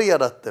hayvanları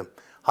yarattı.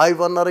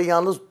 Hayvanlara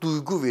yalnız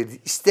duygu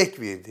verdi, istek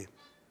verdi.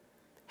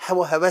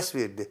 Heves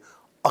verdi.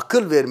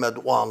 Akıl vermedi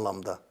o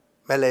anlamda.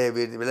 Meleğe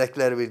verdi,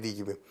 melekler verdiği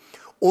gibi.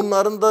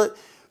 Onların da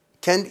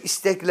kendi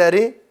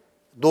istekleri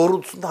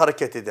doğrultusunda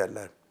hareket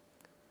ederler.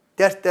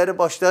 Dertleri,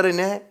 başları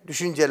ne?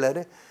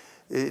 Düşünceleri.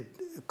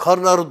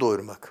 Karnları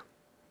doyurmak.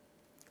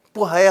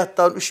 Bu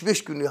hayattan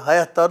 3-5 günlük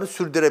hayatlarını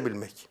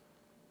sürdürebilmek.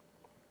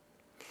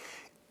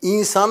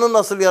 İnsanı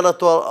nasıl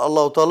yarattı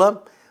Allah-u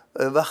Teala?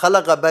 Ve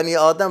halaka beni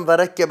Adem ve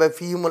rekkebe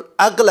fihimul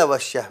agle ve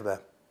şehve.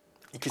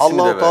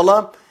 Allah-u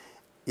Teala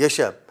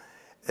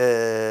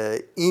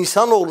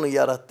insanoğlunu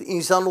yarattı.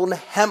 İnsanoğluna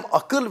hem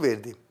akıl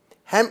verdi,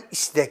 hem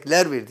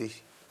istekler verdi.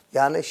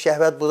 Yani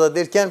şehvet burada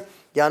derken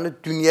yani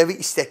dünyevi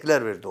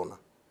istekler verdi ona.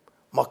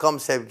 Makam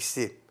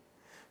sevgisi,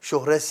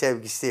 şöhret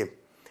sevgisi,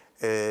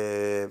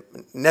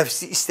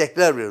 nefsi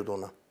istekler verdi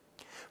ona.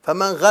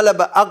 فَمَنْ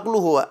غَلَبَ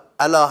عَقْلُهُ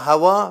عَلَى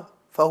هَوَى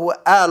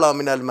فَهُوَ اَعْلَى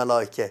مِنَ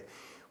الْمَلَائِكَةِ.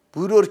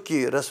 Buyuruyor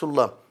ki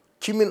Resulullah,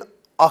 kimin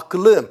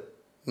aklı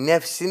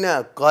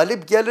nefsine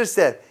galip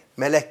gelirse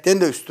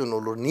melekten de üstün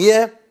olur.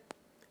 Niye?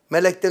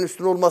 Melekten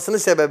üstün olmasının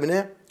sebebi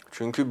ne?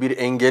 Çünkü bir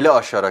engeli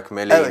aşarak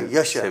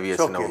meleğin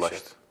seviyesine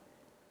ulaştı.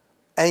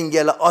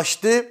 Engeli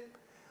aştı,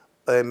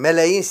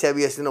 meleğin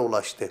seviyesine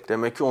ulaştı.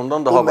 Demek ki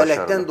ondan daha başarılı. O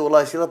melekten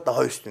dolayısıyla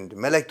daha üstündü.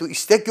 Melekte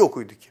istek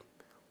yokuydu ki.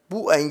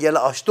 Bu engeli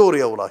aştı,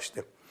 oraya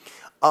ulaştı.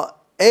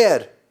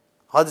 Eğer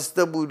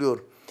hadiste buyuruyor,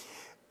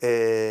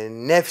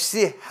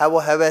 nefsi,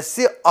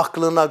 hevesi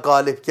aklına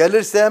galip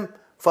gelirse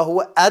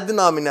فَهُوَ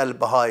اَدْنَا مِنَ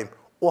الْبَهَائِمِ.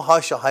 O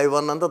haşa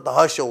hayvandan da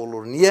daha aşağı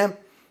olur. Niye?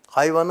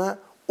 Hayvana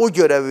o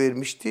görev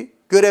vermişti.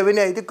 Görevi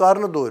neydi?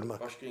 Karnı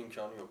doyurmak. Başka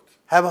imkanı yoktu.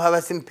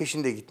 Hevesinin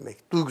peşinde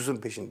gitmek, duygusunun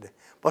peşinde.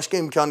 Başka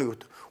imkanı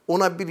yoktu.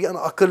 Ona bir yana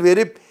akıl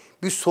verip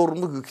bir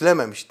sorumluluk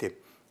yüklememişti.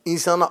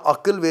 İnsana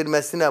akıl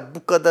vermesine,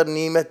 bu kadar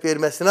nimet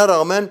vermesine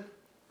rağmen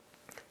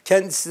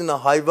kendisine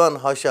hayvan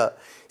haşa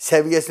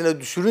seviyesine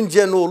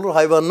düşürünce ne olur?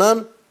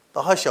 Hayvandan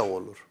daha aşağı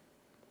olur.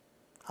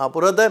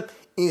 Burada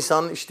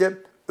insanın işte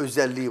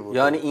özelliği bu.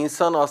 Yani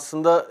insan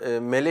aslında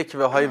melek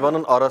ve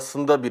hayvanın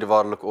arasında bir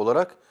varlık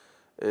olarak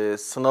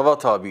sınava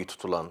tabi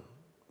tutulan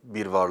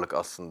bir varlık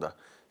aslında.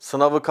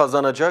 Sınavı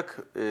kazanacak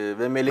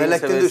ve meleğin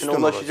seviyesine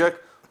ulaşacak.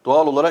 Olacak.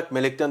 Doğal olarak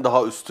melekten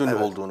daha üstün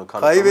olduğunu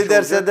kanıtlamış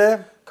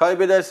olacak.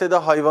 Kaybederse de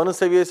hayvanın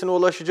seviyesine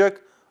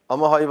ulaşacak.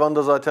 Ama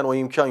hayvanda zaten o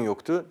imkan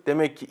yoktu.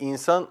 Demek ki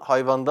insan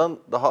hayvandan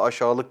daha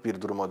aşağılık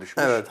bir duruma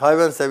düşmüş. Evet,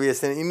 hayvan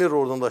seviyesine inir,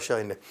 oradan da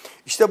aşağı inir.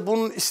 İşte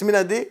bunun ismi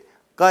nedir?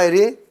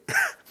 Gayri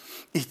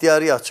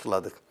ihtiyarı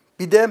açıkladık.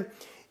 Bir de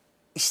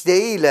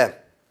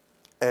isteğiyle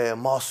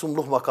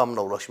masumluk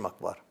makamına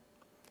ulaşmak var.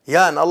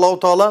 Yani Allahu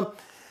Teala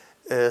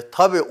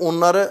tabii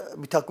onlara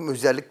bir takım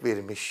özellik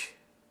vermiş.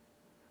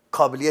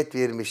 Kabiliyet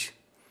vermiş.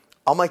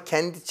 Ama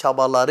kendi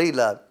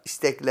çabalarıyla,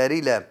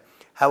 istekleriyle,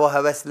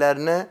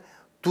 heveslerine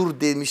dur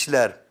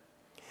demişler.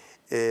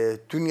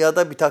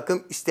 Dünyada bir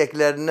takım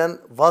isteklerinden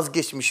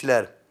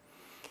vazgeçmişler.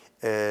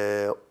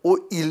 O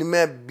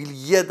ilme,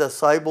 bilgiye de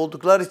sahip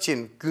oldukları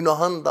için,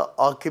 günahın da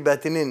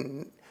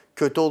akıbetinin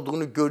kötü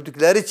olduğunu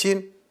gördükleri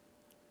için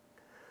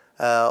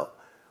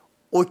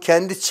o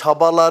kendi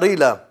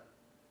çabalarıyla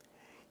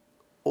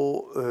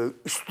o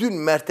üstün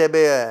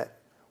mertebeye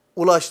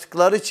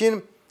ulaştıkları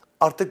için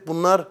artık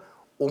bunlar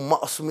o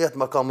masumiyet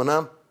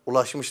makamına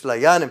ulaşmışlar.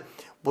 Yani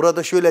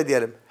burada şöyle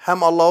diyelim,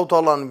 hem Allahu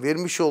Teala'nın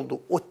vermiş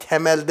olduğu o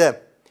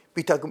temelde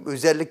bir takım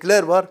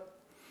özellikler var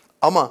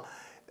ama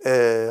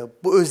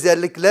bu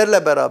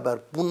özelliklerle beraber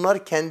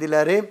bunlar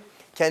kendileri,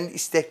 kendi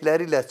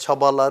istekleriyle,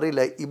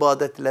 çabalarıyla,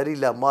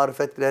 ibadetleriyle,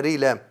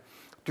 marifetleriyle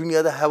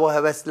dünyada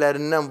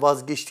heveslerinden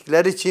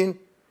vazgeçtikleri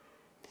için,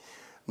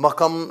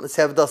 makam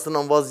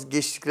sevdasından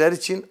vazgeçtikleri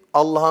için,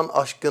 Allah'ın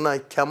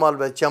aşkına, kemal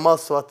ve cemal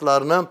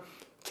sıfatlarına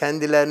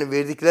kendilerini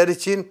verdikleri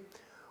için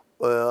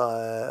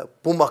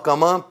bu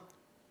makama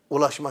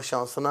ulaşma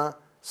şansına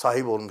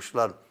sahip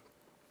olmuşlar.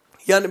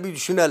 Yani bir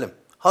düşünelim.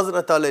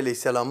 Hazreti Ali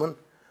Aleyhisselam'ın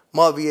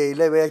Maviye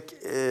ile veya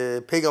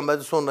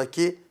peygamberden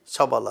sonraki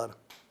çabaları.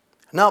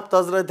 Ne yaptı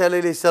Hazreti Ali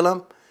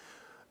Aleyhisselam?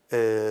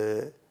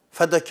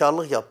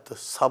 Fedakarlık yaptı,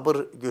 sabır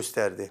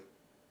gösterdi.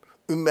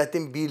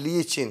 Ümmetin birliği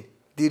için,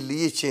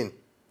 dirliği için,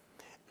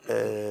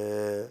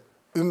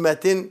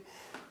 ümmetin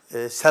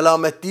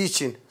selametliği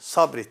için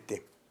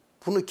sabretti.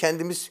 Bunu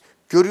kendimiz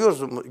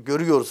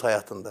görüyoruz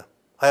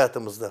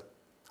hayatımızda.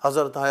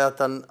 Hazreti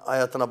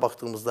hayatına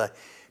baktığımızda,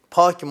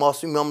 pak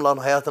masum imamların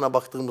hayatına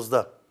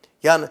baktığımızda,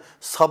 yani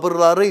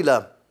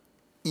sabırlarıyla,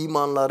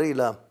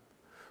 imanlarıyla,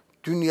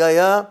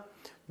 dünyaya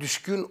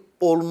düşkün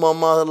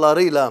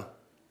olmamalarıyla,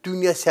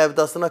 dünya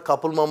sevdasına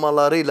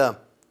kapılmamalarıyla,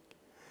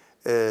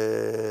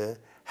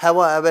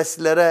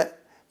 heveslere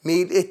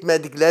meyil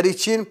etmedikleri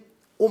için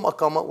o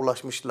makama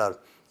ulaşmışlar.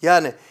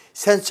 Yani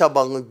sen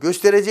çabanı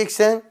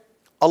göstereceksen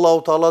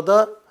Allahu Teala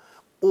da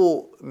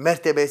o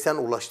mertebeyi sen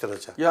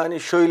ulaştıracak. Yani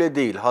şöyle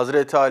değil.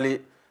 Hazreti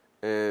Ali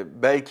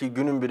belki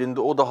günün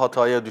birinde o da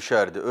hataya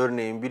düşerdi.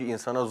 Örneğin bir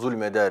insana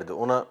zulmederdi.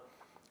 Ona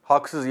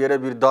haksız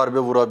yere bir darbe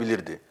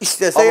vurabilirdi.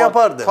 İstese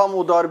yapardı. Tam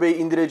o darbeyi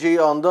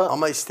indireceği anda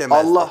ama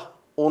istemezdi. Allah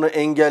onu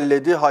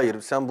engelledi.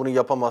 Hayır sen bunu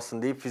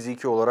yapamazsın deyip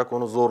fiziki olarak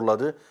onu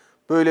zorladı.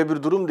 Böyle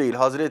bir durum değil.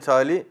 Hazreti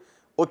Ali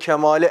o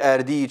kemale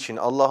erdiği için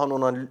Allah'ın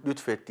ona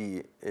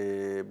lütfettiği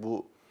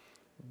bu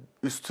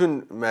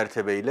üstün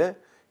mertebeyle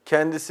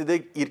kendisi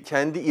de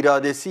kendi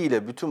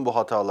iradesiyle bütün bu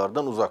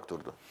hatalardan uzak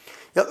durdu.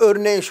 Ya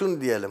örneğin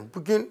şunu diyelim.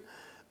 Bugün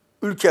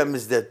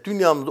ülkemizde,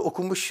 dünyamızda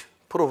okumuş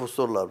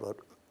profesörler var,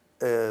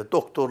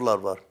 doktorlar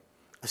var.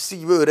 Siz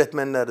gibi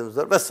öğretmenlerimiz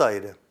var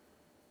vesaire.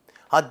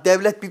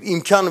 Devlet bir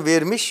imkan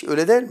vermiş,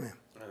 öyle değil mi?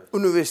 Evet.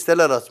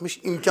 Üniversiteler açmış,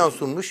 imkan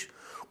sunmuş.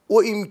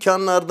 O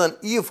imkanlardan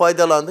iyi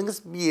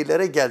faydalandınız, bir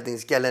yerlere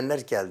geldiniz, gelenler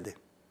geldi.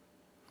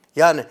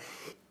 Yani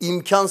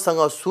imkan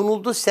sana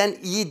sunuldu. Sen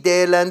iyi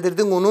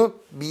değerlendirdin onu.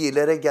 Bir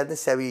yerlere geldin,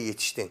 seviyeye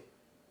yetiştin.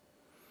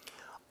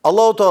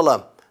 Allah-u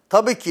Teala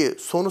tabii ki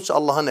sonuç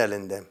Allah'ın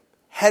elinde.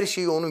 Her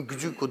şey onun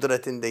gücü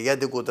kudretinde,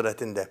 yedi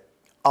kudretinde.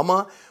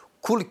 Ama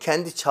kul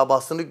kendi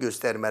çabasını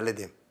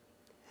göstermelidir.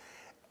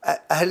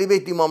 Ehli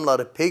Beyt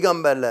imamları,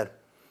 peygamberler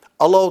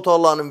Allah-u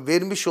Teala'nın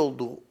vermiş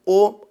olduğu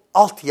o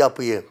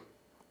altyapıyı,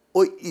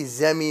 o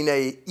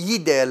zemineyi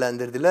iyi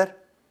değerlendirdiler.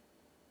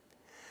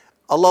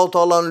 Allah-u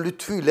Teala'nın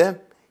lütfuyla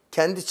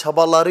kendi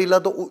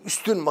çabalarıyla da o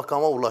üstün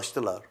makama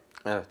ulaştılar.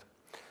 Evet.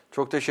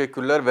 Çok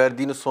teşekkürler.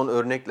 Verdiğiniz son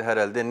örnekle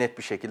herhalde net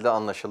bir şekilde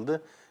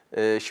anlaşıldı.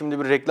 Şimdi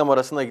bir reklam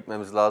arasına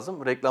gitmemiz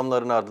lazım.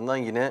 Reklamların ardından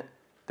yine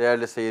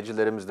değerli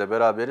seyircilerimizle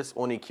beraberiz.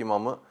 12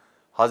 imamı,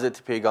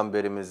 Hazreti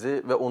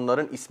Peygamberimizi ve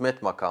onların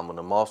İsmet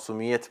makamını,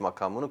 Masumiyet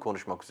makamını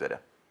konuşmak üzere.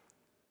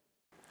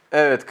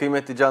 Evet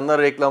kıymetli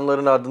canlar,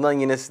 reklamların ardından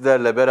yine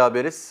sizlerle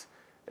beraberiz.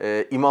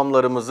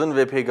 İmamlarımızın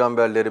ve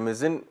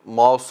peygamberlerimizin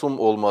masum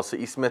olması,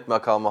 İsmet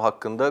makamı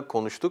hakkında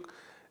konuştuk.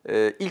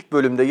 İlk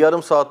bölümde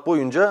yarım saat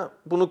boyunca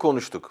bunu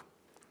konuştuk.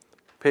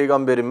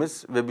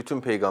 Peygamberimiz ve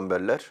bütün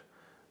peygamberler,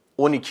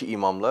 12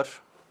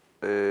 imamlar,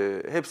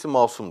 hepsi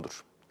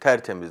masumdur,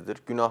 tertemizdir,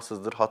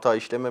 günahsızdır, hata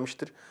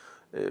işlememiştir.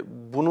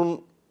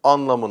 Bunun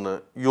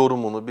anlamını,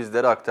 yorumunu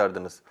bizlere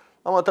aktardınız.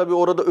 Ama tabii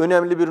orada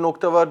önemli bir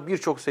nokta var.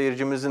 Birçok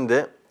seyircimizin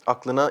de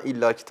aklına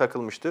illaki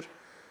takılmıştır.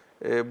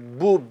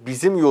 Bu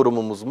bizim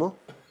yorumumuz mu?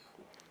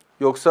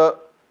 Yoksa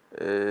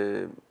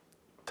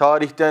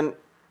tarihten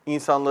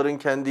insanların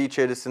kendi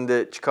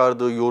içerisinde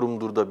çıkardığı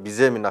yorumdur da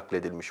bize mi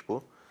nakledilmiş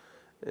bu?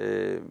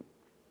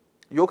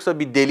 Yoksa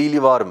bir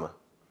delili var mı?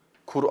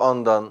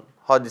 Kur'an'dan,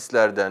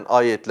 hadislerden,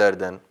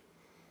 ayetlerden.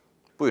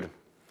 Buyurun.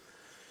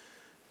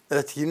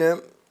 Evet, yine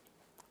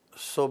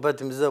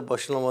sohbetimize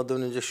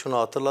başlamadan önce şunu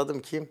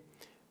hatırladım ki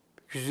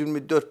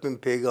 124 bin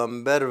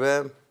peygamber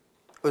ve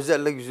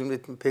özellikle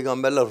 124 bin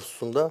peygamberler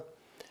hususunda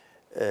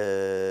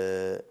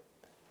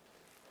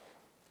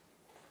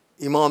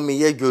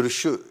imamiye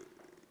görüşü,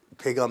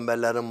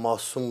 peygamberlerin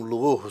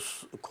masumluğu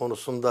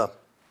konusunda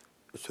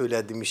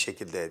söylediğimiz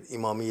şekilde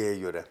imamiyeye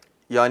göre.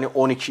 Yani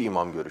 12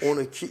 imam görüşü.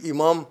 12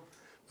 imam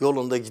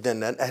yolunda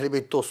gidenlerin, Ehli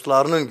Beyt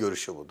dostlarının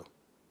görüşü budur.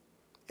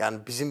 Yani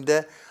bizim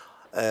de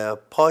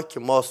pak,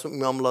 masum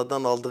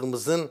imamlardan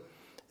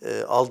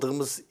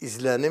aldığımız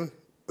izlenim,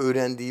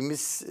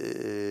 öğrendiğimiz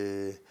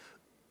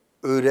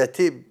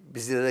öğreti,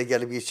 bizlere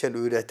gelip geçen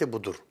öğreti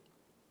budur.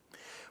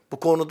 Bu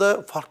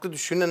konuda farklı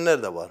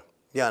düşünenler de var.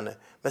 Yani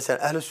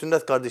mesela Ehl-i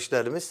Sünnet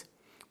kardeşlerimiz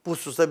bu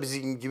hususta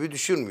bizim gibi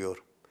düşünmüyor.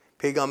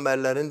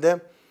 Peygamberlerin de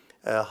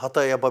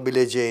hata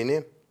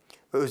yapabileceğini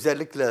ve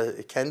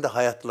özellikle kendi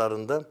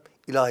hayatlarında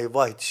ilahi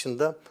vahiy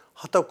dışında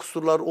hata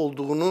kusurlar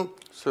olduğunu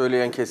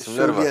söyleyen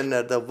kesimler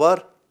söyleyenler de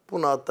var.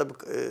 Bunu hatta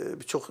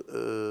birçok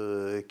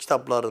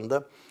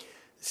kitaplarında,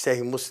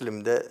 Sahih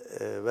Müslim'de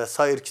ve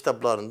sair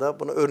kitaplarında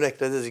bunu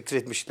örneklerde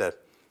zikretmişler.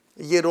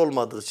 Yer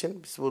olmadığı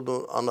için biz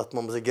bunu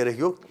anlatmamıza gerek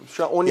yok.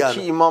 Şu an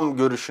 12 imam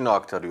görüşünü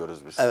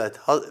aktarıyoruz biz. Evet,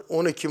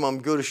 12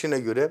 imam görüşüne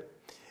göre,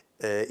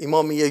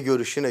 imamiye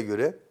görüşüne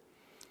göre,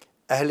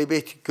 Ehli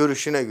Beyt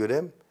görüşüne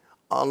göre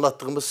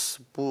anlattığımız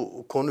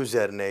bu konu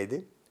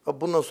üzerineydi.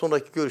 Bundan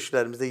sonraki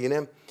görüşlerimizde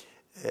yine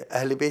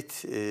Ehli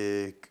Beyt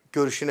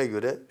görüşüne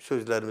göre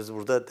sözlerimizi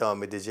burada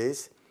devam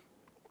edeceğiz.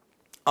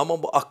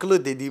 Ama bu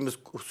aklı dediğimiz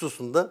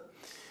hususunda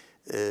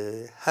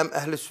hem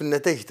ehli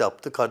sünnete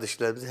hitaptı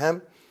kardeşlerimiz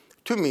hem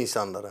tüm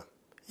insanlara.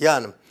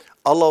 Yani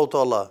Allah-u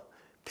Teala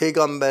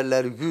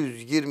peygamberler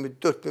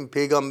 124 bin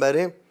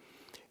peygamberi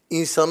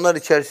insanlar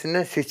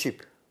içerisinden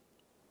seçip,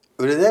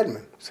 öyle der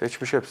mi?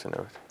 Seçmiş hepsini,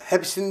 evet.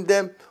 Hepsini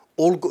de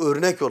olgu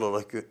örnek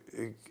olarak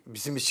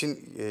bizim için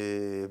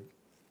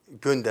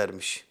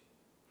göndermiş.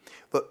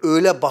 Ve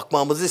öyle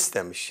bakmamızı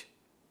istemiş.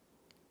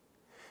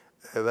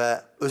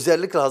 Ve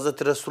özellikle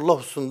Hazreti Resulullah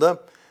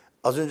hususunda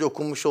az önce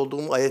okunmuş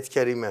olduğum ayet-i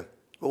kerime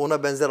ve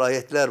ona benzer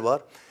ayetler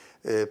var.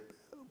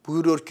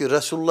 Buyuruyor ki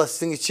Resulullah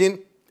sizin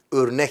için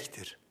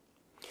örnektir.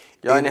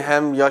 Yani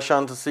hem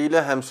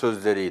yaşantısıyla hem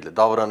sözleriyle,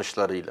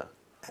 davranışlarıyla.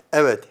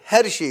 Evet,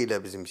 her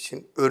şeyiyle bizim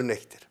için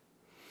örnektir.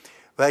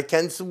 Ve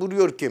kendisi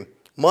buyuruyor ki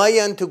مَا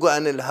يَنْتِقُ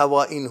عَنِ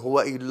الْهَوَا اِنْ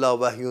هُوَ اِلَّا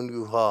وَحْيٌ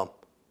يُوحَى.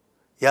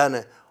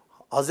 Yani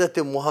Hz.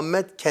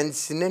 Muhammed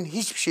kendisinden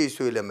hiçbir şey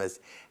söylemez.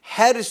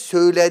 Her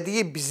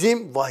söylediği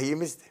bizim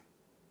vahyimizdir.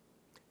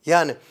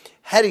 Yani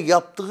her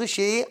yaptığı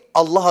şeyi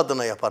Allah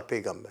adına yapar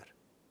peygamber.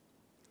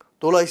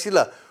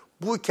 Dolayısıyla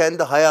bu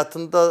kendi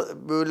hayatında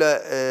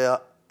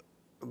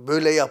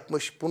böyle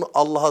yapmış, bunu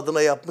Allah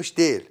adına yapmış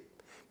değil.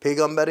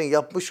 Peygamberin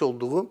yapmış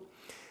olduğu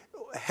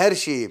her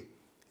şeyi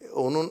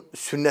onun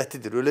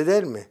sünnetidir, öyle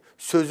değil mi?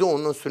 Sözü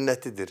onun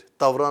sünnetidir,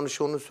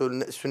 davranışı onun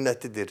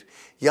sünnetidir.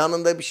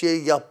 Yanında bir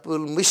şey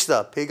yapılmış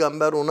da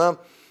peygamber ona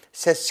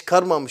ses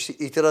çıkarmamıştı,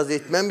 itiraz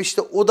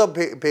etmemişti, o da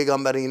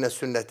peygamberin yine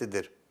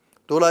sünnetidir.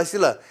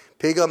 Dolayısıyla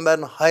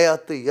peygamberin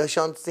hayatı,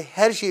 yaşantısı,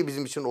 her şey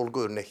bizim için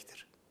olgu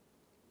örnektir.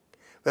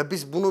 Ve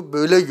biz bunu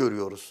böyle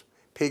görüyoruz.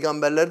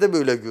 Peygamberlerde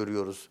böyle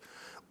görüyoruz.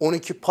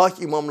 12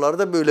 pak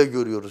imamlarda böyle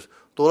görüyoruz.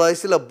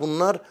 Dolayısıyla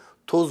bunlar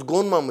toz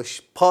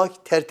konmamış,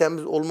 pak,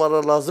 tertemiz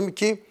olmaları lazım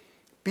ki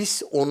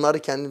biz onları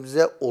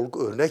kendimize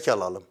örnek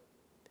alalım.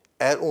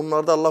 Eğer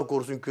onlarda Allah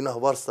korusun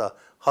günah varsa,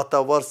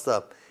 hata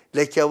varsa,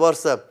 leke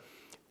varsa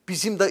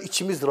bizim de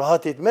içimiz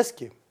rahat etmez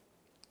ki.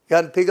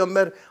 Yani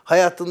peygamber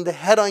hayatında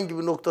herhangi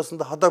bir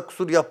noktasında hata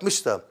kusur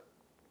yapmış da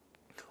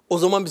o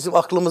zaman bizim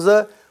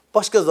aklımıza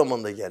başka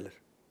zamanda gelir.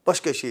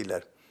 Başka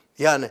şeyler.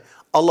 Yani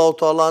Allahu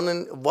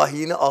Teala'nın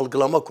vahyini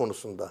algılama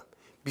konusunda,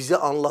 bize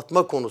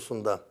anlatma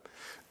konusunda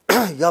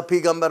ya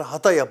peygamber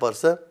hata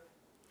yaparsa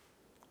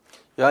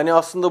Yani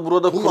aslında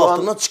burada bunun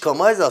altından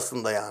çıkamayız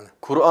aslında yani.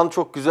 Kur'an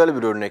çok güzel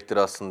bir örnektir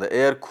aslında.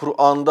 Eğer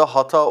Kur'an'da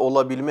hata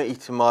olabilme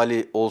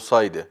ihtimali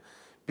olsaydı,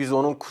 biz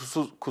onun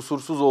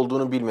kusursuz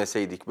olduğunu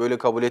bilmeseydik, böyle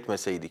kabul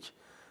etmeseydik,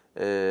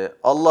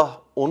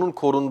 Allah onun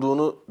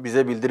korunduğunu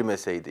bize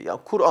bildirmeseydi. Yani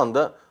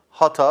Kur'an'da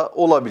hata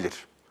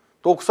olabilir.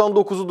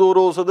 99'u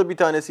doğru olsa da bir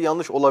tanesi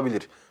yanlış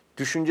olabilir.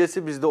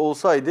 Düşüncesi bizde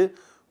olsaydı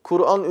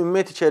Kur'an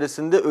ümmet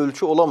içerisinde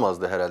ölçü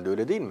olamazdı herhalde,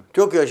 öyle değil mi?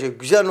 Çok yaşa,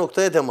 güzel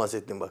noktaya temas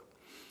ettin bak.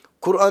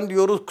 Kur'an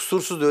diyoruz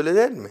kusursuz, öyle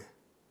değil mi?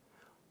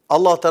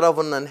 Allah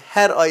tarafından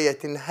her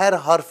ayetin, her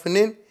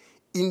harfinin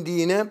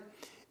indiğine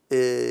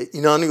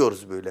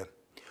inanıyoruz böyle.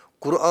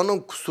 Kur'an'ın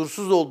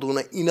kusursuz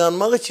olduğuna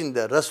inanmak için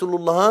de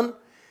Resulullah'ın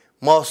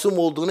masum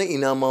olduğuna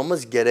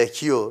inanmamız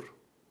gerekiyor.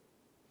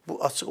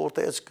 Bu açık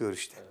ortaya çıkıyor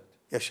işte.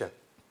 Evet. Yaşa.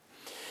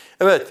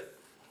 Evet.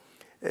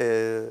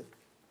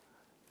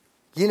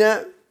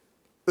 Yine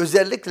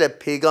özellikle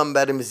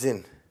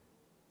Peygamberimizin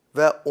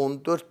ve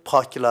 14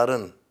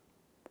 pakilerin,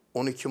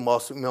 12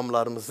 masum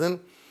imamlarımızın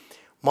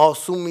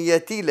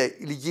masumiyetiyle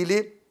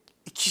ilgili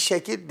iki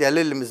şekil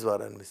delilimiz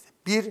var elimizde.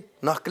 Bir,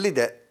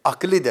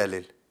 akli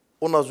delil.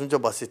 Onu az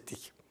önce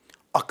bahsettik.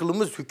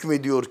 Aklımız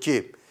hükmediyor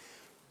ki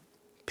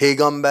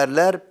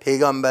peygamberler,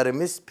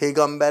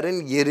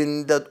 peygamberin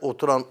yerinde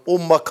oturan o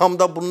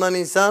makamda bulunan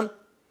insan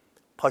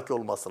pak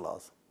olması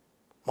lazım.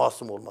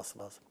 Masum olması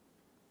lazım.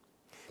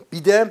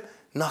 Bir de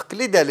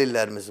nakli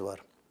delillerimiz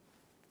var.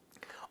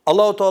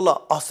 Allah-u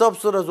Teala Ashab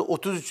suresi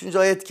 33.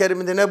 ayet-i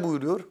kerimede ne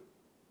buyuruyor?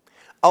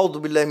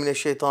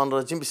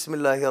 Euzubillahimineşşeytanirracim.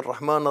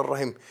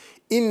 Bismillahirrahmanirrahim.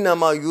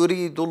 İnnemâ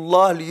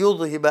yuridullah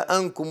liyuzhibe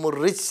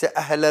enkumur ritse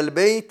ehlel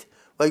beyt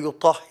ve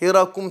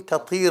yutahhirakum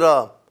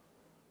tatîrâ.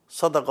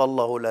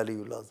 Sadakallahul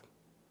aliyyul azim.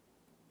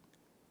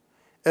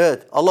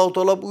 Evet, Allah-u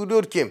Teala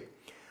buyuruyor ki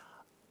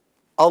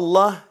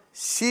Allah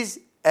siz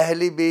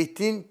Ehli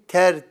Beyt'in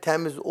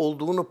tertemiz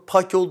olduğunu,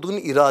 pak olduğunu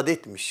irade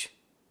etmiş.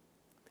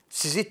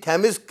 Sizi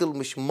temiz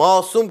kılmış,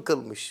 masum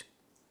kılmış.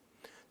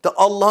 De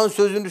Allah'ın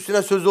sözünün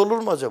üstüne söz olur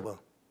mu acaba?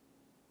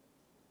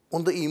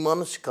 Onda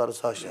imanı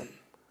çıkarız haşa.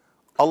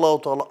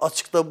 Allah-u Teala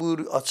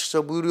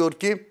açıkça buyuruyor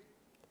ki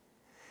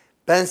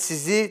ben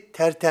sizi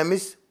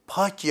tertemiz,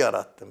 pak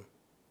yarattım.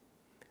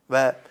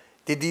 Ve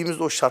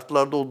dediğimiz o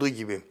şartlarda olduğu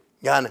gibi.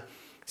 Yani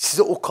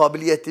size o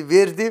kabiliyeti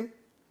verdim,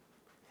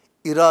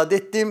 irade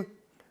ettim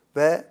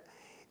ve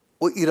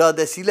o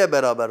iradesiyle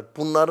beraber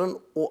bunların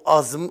o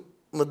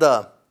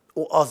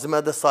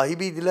azme de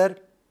sahibiydiler,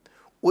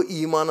 o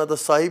imana da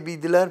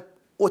sahibiydiler,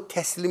 o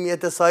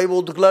teslimiyete sahip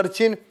oldukları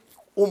için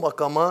o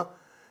makama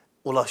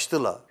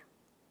ulaştılar.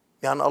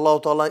 Yani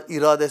Allah-u Teala'nın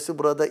iradesi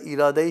burada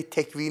iradeyi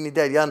tekvini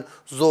der. Yani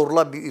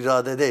zorla bir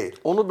irade değil.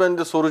 Onu ben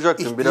de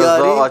soracaktım. İhtiyari, biraz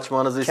daha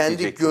açmanızı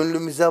isteyecektim. Kendi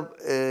gönlümüze,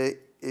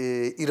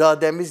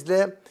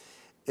 irademizle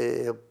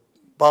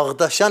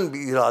bağdaşan bir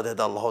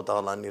iradede Allah-u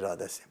Teala'nın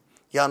iradesi.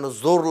 Yani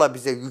zorla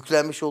bize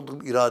yüklenmiş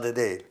olduğu bir irade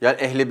değil.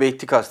 Yani Ehli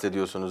Beyt'i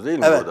kastediyorsunuz değil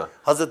mi evet, burada?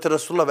 Hazreti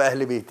Resulullah ve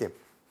Ehli Beyt'i.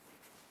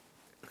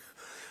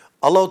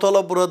 Allah-u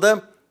Teala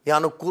burada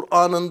yani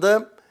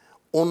Kur'an'ında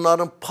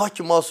onların pak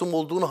masum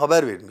olduğunu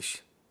haber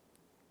vermiş.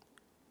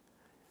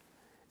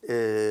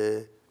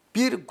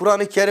 Bir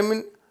Kur'an-ı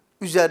Kerim'in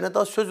üzerine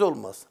daha söz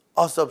olmaz.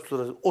 Ashab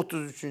suresi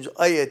 33.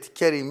 ayet-i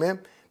kerime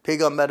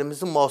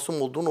Peygamberimizin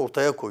masum olduğunu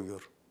ortaya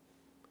koyuyor.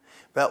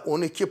 Ve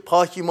 12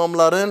 pak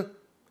imamların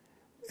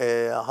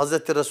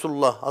Hazreti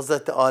Resulullah,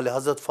 Hazreti Ali,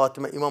 Hazreti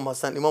Fatime, İmam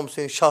Hasan, İmam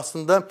Hüseyin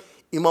şahsında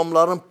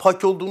imamların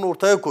pak olduğunu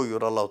ortaya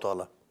koyuyor Allah-u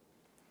Teala.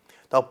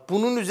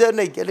 Bunun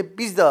üzerine gelip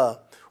biz de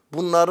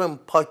bunların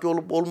pak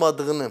olup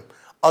olmadığını,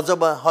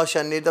 acaba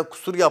haşa nerede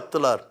kusur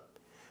yaptılar,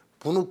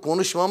 bunu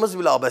konuşmamız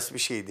bile abes bir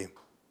şeydi.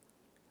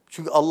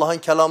 Çünkü Allah'ın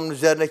kelamının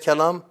üzerine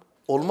kelam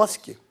olmaz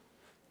ki.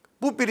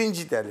 Bu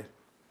birinci delil.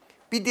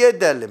 Bir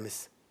diğer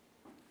delilimiz,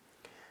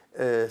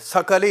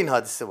 Sakaleyn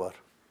hadisi var.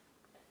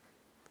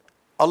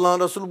 Allah'ın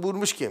Resulü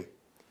buyurmuş ki,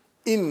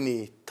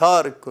 İnni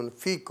tarikun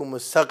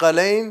fikumus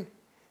sakaleyn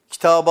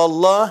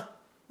kitaballah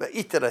ve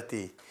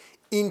itreti.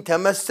 İn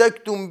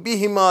temessektum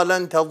bihima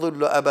len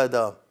tezullu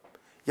ebeda.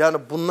 Yani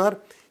bunlar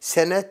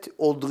senet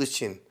olduğu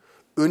için,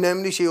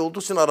 önemli şey olduğu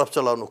için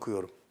Arapçalarını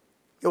okuyorum.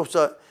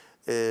 Yoksa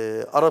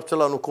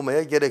Arapçalarını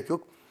okumaya gerek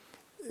yok.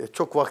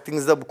 Çok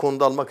vaktinizde bu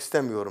konuda almak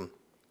istemiyorum.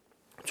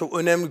 Çok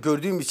önemli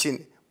gördüğüm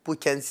için bu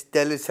kendisi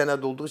delil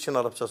senet olduğu için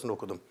Arapçasını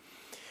okudum.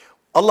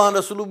 Allah'ın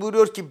Resulü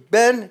buyuruyor ki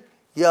ben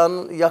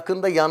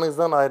yakında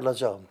yanınızdan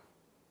ayrılacağım.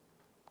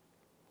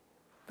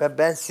 Ve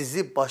ben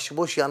sizi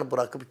başıboş yanı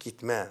bırakıp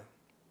gitmem.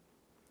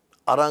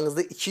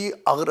 Aranızda iki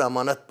ağır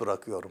emanet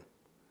bırakıyorum.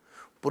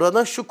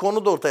 Buradan şu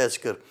konu da ortaya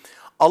çıkar.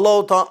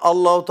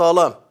 Allahu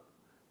Teala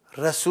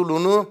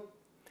Resulünü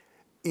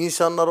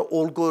insanlara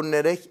olgu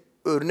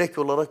örnek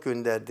olarak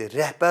gönderdi.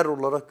 Rehber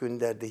olarak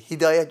gönderdi.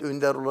 Hidayet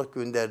önder olarak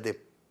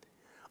gönderdi.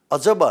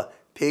 Acaba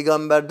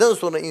peygamberden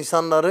sonra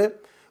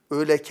insanları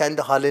öyle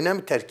kendi haline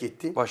mi terk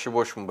etti?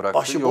 Başıboş mu bıraktı?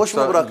 Başıboş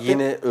Yoksa mu bıraktı?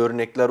 yine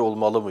örnekler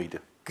olmalı mıydı?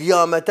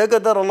 Kıyamete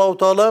kadar Allahu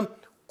Teala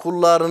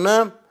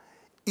kullarına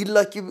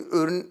illaki bir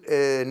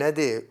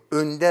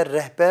önder,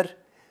 rehber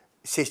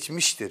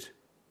seçmiştir.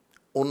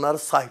 Onları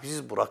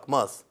sahipsiz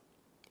bırakmaz.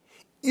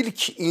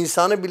 İlk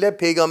insanı bile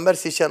peygamber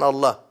seçen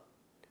Allah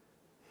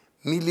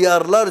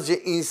milyarlarca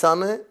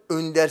insanı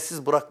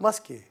öndersiz bırakmaz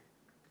ki.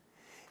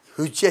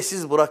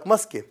 Hüccetsiz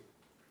bırakmaz ki.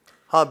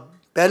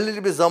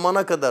 Belirli bir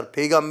zamana kadar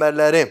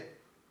peygamberleri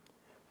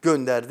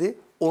gönderdi.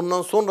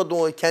 Ondan sonra da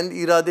o kendi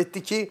irade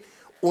etti ki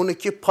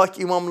 12 pak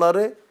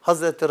imamları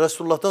Hazreti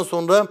Resulullah'tan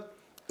sonra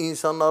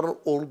insanların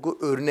olgu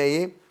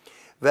örneği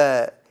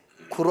ve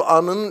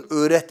Kur'an'ın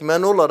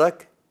öğretmeni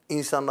olarak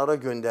insanlara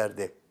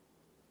gönderdi.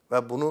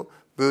 Ve bunu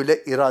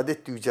böyle irade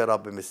etti Yüce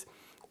Rabbimiz.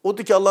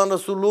 Odur ki Allah'ın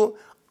Resulü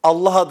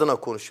Allah adına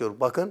konuşuyor.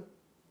 Bakın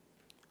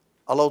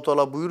Allah-u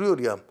Teala buyuruyor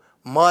ya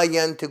ma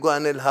yentigu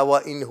anil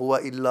heva in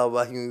huve illa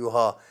vahyun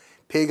yuha.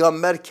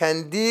 Peygamber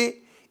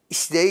kendi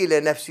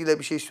isteğiyle, nefsiyle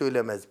bir şey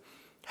söylemez.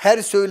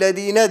 Her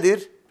söylediği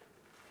nedir?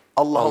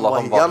 Allah'ın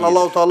vahiy. Yani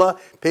Allah-u Teala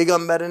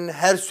peygamberin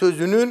her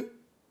sözünün,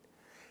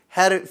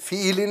 her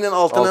fiilinin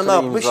altına ne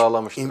yapmış?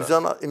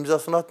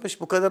 İmzasını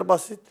atmış. Bu kadar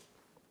basit.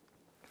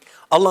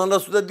 Allah'ın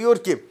Resulü de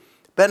diyor ki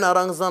ben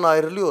aranızdan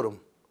ayrılıyorum.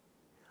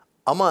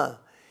 Ama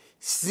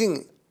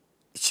sizin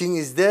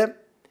içinizde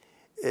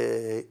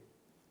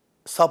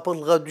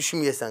sapılığa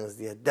düşmeyeseniz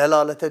diye,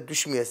 delalete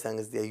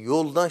düşmeyeseniz diye,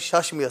 yoldan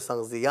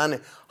şaşmayasanız diye, yani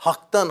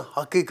haktan,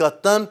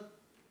 hakikattan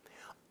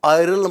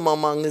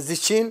ayrılmamanız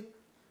için,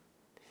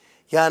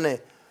 yani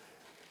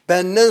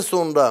benden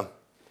sonra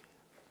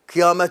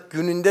kıyamet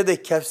gününde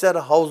de Kevser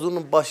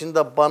havzunun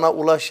başında bana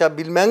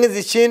ulaşabilmeniz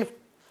için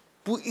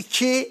bu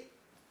iki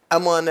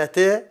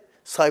emanete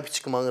sahip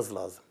çıkmanız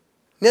lazım.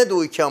 Nedir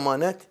o iki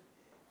emanet?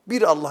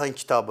 Bir Allah'ın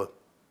kitabı.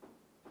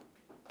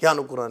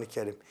 Yani Kur'an-ı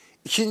Kerim.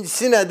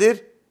 İkincisi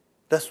nedir?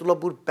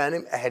 Resulullah bu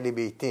benim Ehli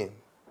Beyt'im,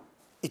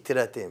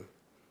 itiretim.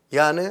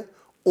 Yani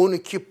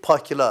 12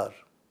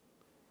 paklar.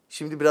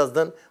 Şimdi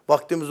birazdan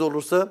vaktimiz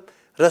olursa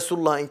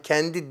Resulullah'ın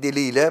kendi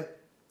diliyle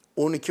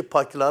 12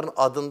 pakların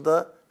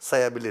adında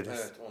sayabiliriz.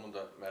 Evet, onu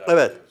da merak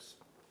ediyoruz.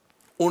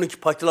 12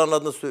 pakların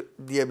adını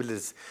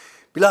diyebiliriz.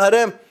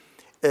 Bilahare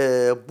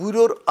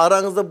buyuruyor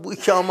aranızda bu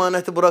iki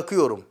amaneti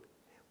bırakıyorum.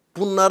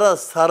 Bunlara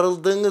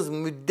sarıldığınız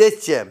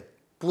müddetçe,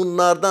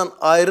 bunlardan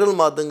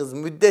ayrılmadığınız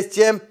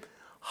müddetçe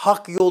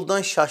hak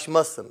yoldan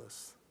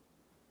şaşmazsınız.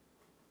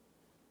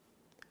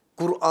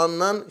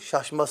 Kur'an'dan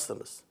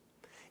şaşmazsınız.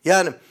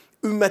 Yani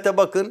ümmete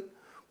bakın,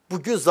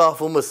 bugün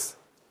zaafımız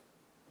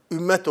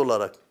ümmet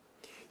olarak.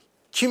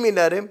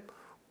 Kimilerim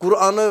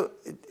Kur'an'ı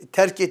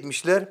terk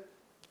etmişler,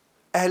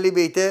 Ehli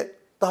Beyt'e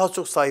daha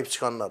çok sahip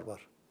çıkanlar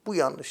var. Bu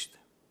yanlıştı.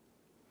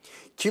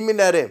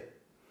 Kimileri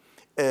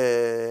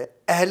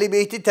Ehli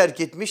Beyt'i terk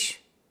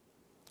etmiş,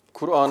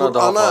 Kur'an'a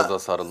daha fazla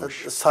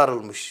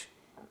sarılmış.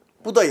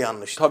 Bu da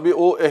yanlış. Tabii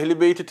o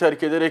Ehli Beyt'i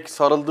terk ederek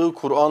sarıldığı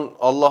Kur'an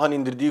Allah'ın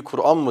indirdiği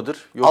Kur'an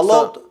mıdır?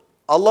 Yoksa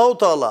Allah-u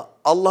Teala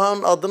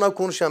Allah'ın adına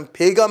konuşan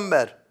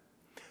peygamber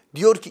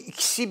diyor ki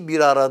ikisi bir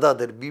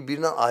aradadır,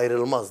 birbirinden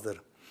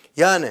ayrılmazdır.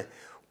 Yani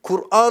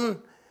Kur'an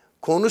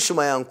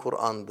konuşmayan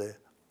Kur'an'dı.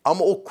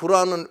 Ama o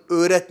Kur'an'ın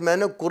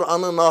öğretmeni,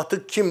 Kur'an'ın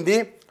natık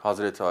kimdi?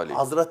 Hazreti Ali.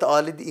 Hazreti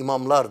Ali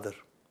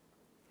imamlardır.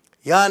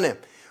 Yani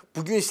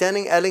bugün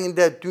senin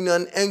elinde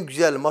dünyanın en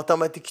güzel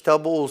matematik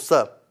kitabı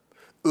olsa,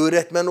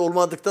 öğretmen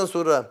olmadıktan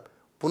sonra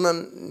buna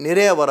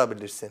nereye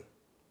varabilirsin?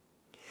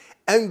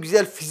 En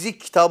güzel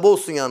fizik kitabı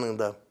olsun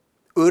yanında.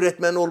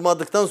 Öğretmen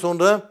olmadıktan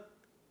sonra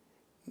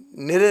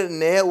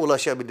neye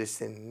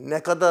ulaşabilirsin?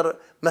 Ne kadar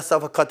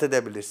mesafe kat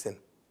edebilirsin?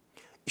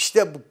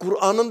 İşte bu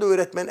Kur'an'ın da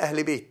öğretmeni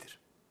Ehli Beyt'tir.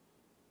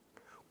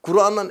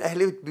 Kur'an'la Ehli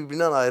Beyt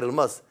birbirinden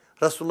ayrılmaz.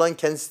 Resulullah'ın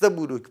kendisi de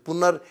buyuruyor ki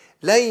bunlar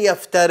len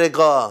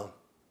yefteriga,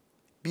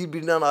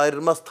 birbirinden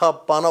ayrılmaz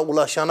ta bana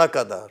ulaşana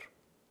kadar.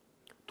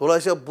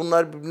 Dolayısıyla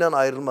bunlar birbirinden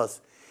ayrılmaz.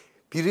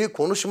 Biri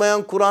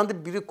konuşmayan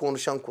Kur'an'dı, biri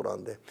konuşan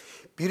Kur'an'dı.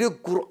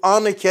 Biri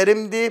Kur'an-ı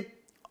Kerim'di,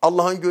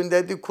 Allah'ın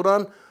gönderdiği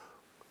Kur'an,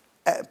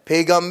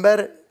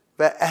 peygamber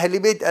ve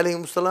Ehli Beyt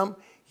aleyhisselam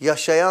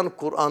yaşayan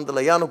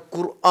Kur'an'dılar. Yani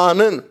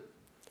Kur'an'ın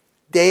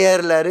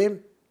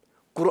değerleri,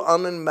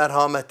 Kur'an'ın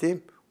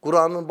merhameti,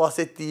 Kur'an'ın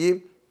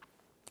bahsettiği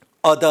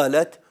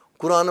adalet,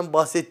 Kur'an'ın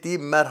bahsettiği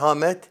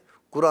merhamet,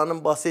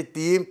 Kur'an'ın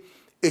bahsettiği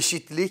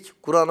eşitlik,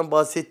 Kur'an'ın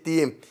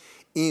bahsettiği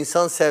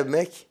insan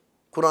sevmek,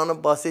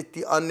 Kur'an'ın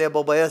bahsettiği anne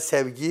babaya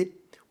sevgi,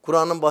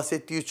 Kur'an'ın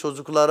bahsettiği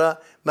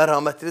çocuklara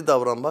merhametli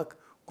davranmak,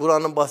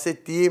 Kur'an'ın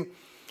bahsettiği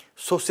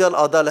sosyal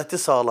adaleti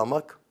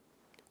sağlamak,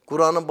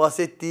 Kur'an'ın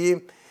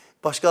bahsettiği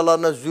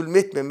başkalarına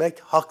zulmetmemek,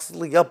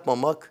 haksızlık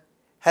yapmamak,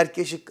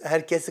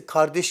 herkesi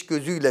kardeş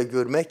gözüyle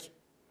görmek,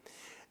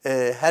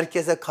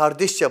 herkese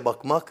kardeşçe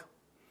bakmak,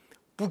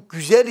 bu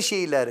güzel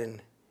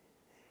şeylerin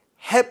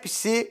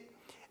hepsi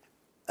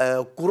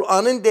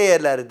Kur'an'ın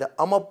değerleridir.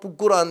 Ama bu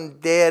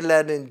Kur'an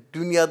değerlerinin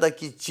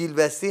dünyadaki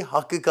cilvesi,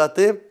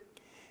 hakikati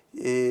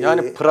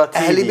Yani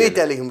pratiği Ehli Beyt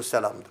diyelim.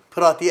 aleyhisselam'dır.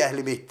 Pratiği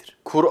Ehli Beyt'tir.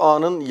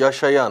 Kur'an'ın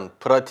yaşayan,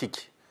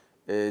 pratik,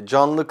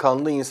 canlı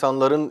kanlı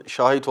insanların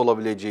şahit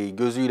olabileceği,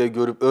 gözüyle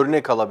görüp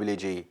örnek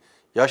alabileceği,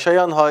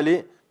 yaşayan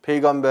hali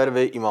peygamber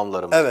ve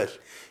imamlarımız. Evet.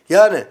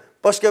 Yani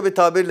başka bir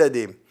tabirle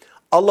diyeyim.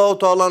 Allahu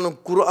Teala'nın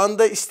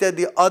Kur'an'da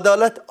istediği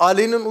adalet,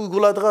 Ali'nin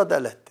uyguladığı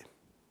adalettir.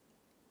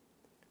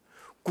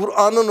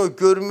 Kur'an'ın o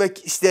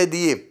görmek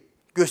istediği,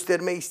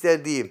 göstermek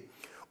istediği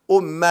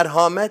o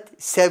merhamet,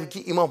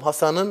 sevgi İmam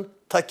Hasan'ın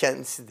ta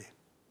kendisidir.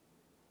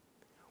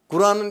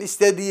 Kur'an'ın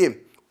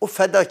istediği o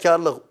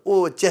fedakarlık,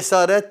 o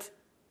cesaret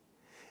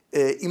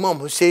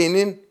İmam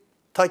Hüseyin'in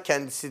ta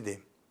kendisidir.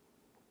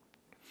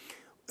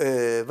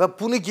 Ve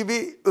bunu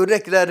gibi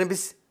örneklerini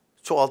biz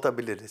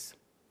çoğaltabiliriz.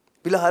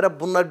 Bilahare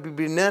bunlar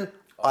birbirinden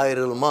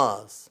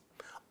ayrılmaz.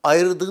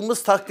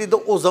 Ayrıldığımız takdirde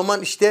o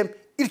zaman işte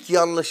ilk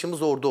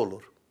yanlışımız orada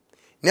olur.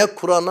 Ne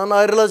Kur'an'dan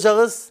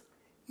ayrılacağız,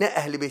 ne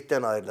Ehli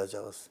Beyt'ten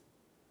ayrılacağız.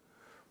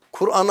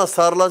 Kur'an'a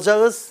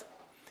sarılacağız,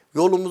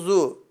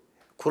 yolumuzu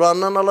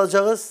Kur'an'dan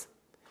alacağız.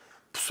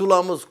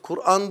 Pusulamız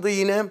Kur'an'dı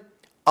yine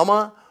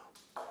ama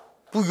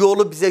bu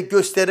yolu bize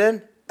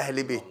gösteren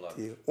Ehli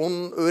Beyt'ti.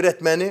 Onun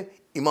öğretmeni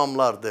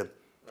imamlardı.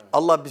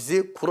 Allah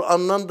bizi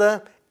Kur'an'dan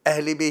da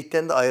Ehli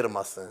Beyt'ten de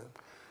ayırmasın.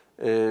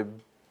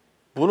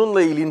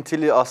 Bununla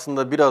ilintili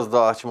aslında biraz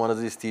daha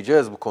açmanızı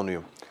isteyeceğiz bu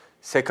konuyu.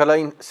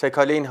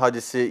 Sekaleyn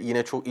hadisi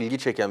yine çok ilgi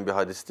çeken bir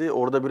hadisti.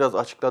 Orada biraz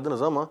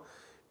açıkladınız ama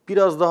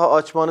biraz daha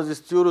açmanızı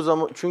istiyoruz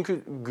ama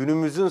çünkü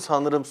günümüzün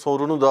sanırım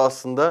sorunu da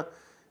aslında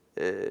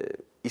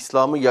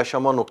İslam'ı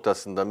yaşama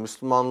noktasında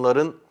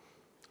Müslümanların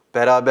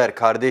beraber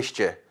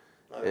kardeşçe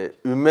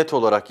ümmet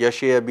olarak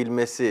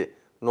yaşayabilmesi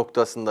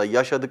noktasında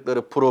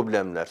yaşadıkları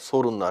problemler,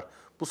 sorunlar.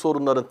 Bu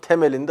sorunların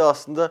temelinde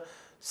aslında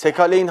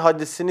Sekaleyn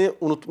hadisini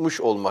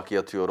unutmuş olmak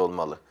yatıyor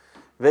olmalı.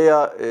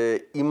 Veya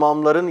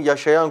imamların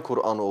yaşayan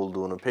Kur'an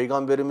olduğunu,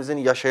 peygamberimizin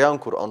yaşayan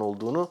Kur'an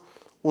olduğunu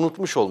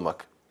unutmuş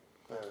olmak.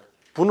 Evet.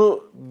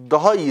 Bunu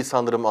daha iyi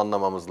sanırım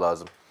anlamamız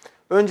lazım.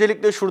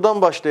 Öncelikle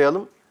şuradan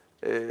başlayalım.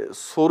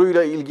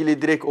 Soruyla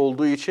ilgili direkt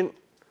olduğu için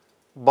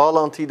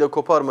bağlantıyı da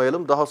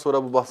koparmayalım. Daha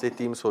sonra bu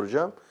bahsettiğimi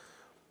soracağım.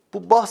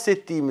 Bu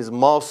bahsettiğimiz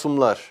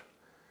masumlar,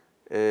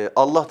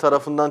 Allah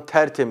tarafından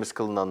tertemiz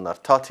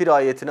kılınanlar, tahtir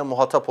ayetine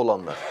muhatap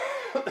olanlar,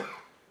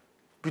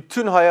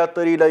 bütün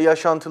hayatlarıyla,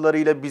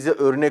 yaşantılarıyla bize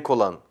örnek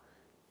olan,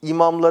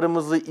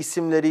 imamlarımızı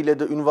isimleriyle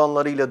de,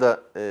 ünvanlarıyla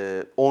da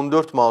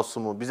 14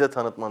 masumu bize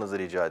tanıtmanızı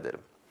rica ederim.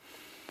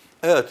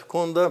 Evet,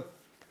 konuda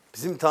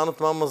bizim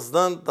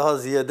tanıtmamızdan daha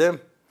ziyade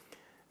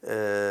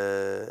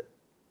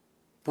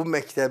bu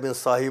mektebin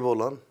sahibi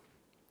olan,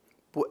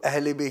 bu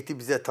Ehli Beyt'i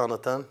bize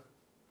tanıtan,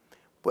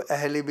 bu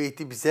Ehli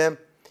Beyt'i bize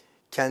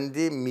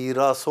kendi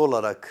mirası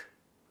olarak,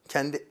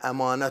 kendi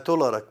emaneti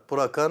olarak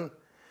bırakan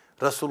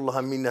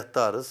Resulullah'a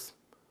minnettarız.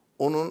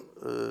 Onun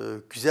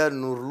güzel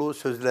nurlu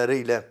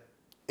sözleriyle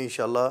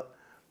inşallah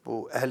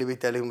bu Ehli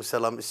Beyt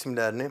aleyhisselam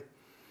isimlerini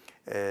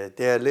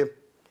değerli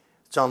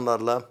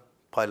canlarla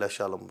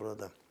paylaşalım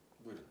burada.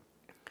 Buyurun.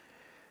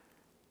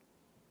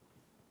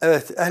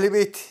 Evet, Ehli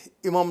Beyt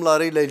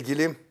imamlarıyla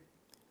ilgili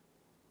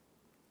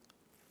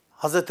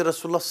Hz.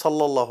 Resulullah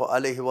sallallahu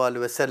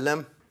aleyhi ve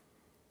sellem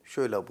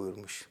şöyle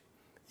buyurmuş.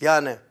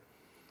 Yani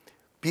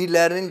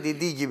birilerinin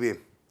dediği gibi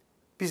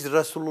biz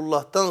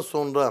Resulullah'tan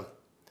sonra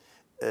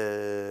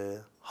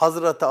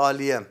Hazreti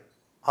Ali'ye,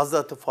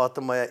 Hazreti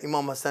Fatıma'ya,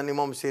 İmam Hasan,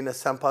 İmam Hüseyin'e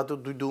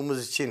sempati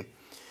duyduğumuz için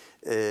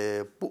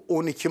bu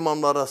 12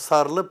 imamlara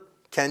sarılıp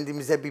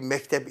kendimize bir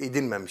mektep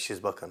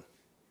edinmemişiz bakın.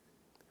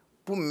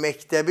 Bu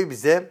mektebi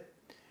bize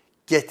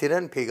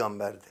getiren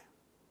peygamberdi.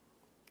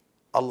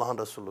 Allah'ın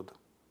Resulu'du.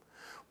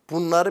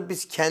 Bunları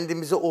biz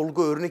kendimize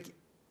olgu örnek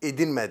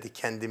edinmedik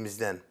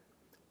kendimizden.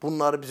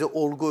 Bunları bize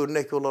olgu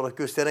örnek olarak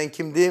gösteren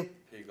kimdi?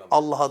 Peygamber.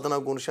 Allah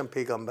adına konuşan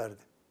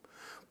peygamberdi.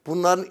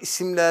 Bunların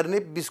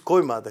isimlerini biz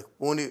koymadık.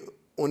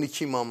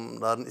 12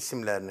 imamların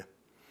isimlerini.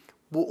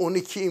 Bu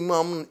 12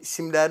 imamın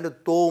isimlerini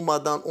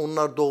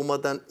onlar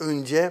doğmadan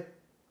önce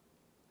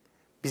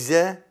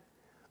bize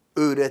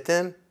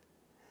öğreten,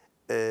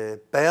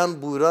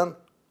 beyan buyuran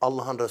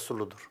Allah'ın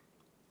Resuludur.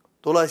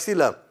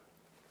 Dolayısıyla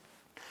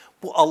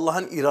bu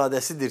Allah'ın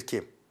iradesidir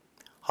ki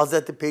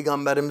Hazreti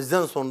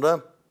Peygamberimizden sonra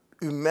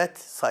ümmet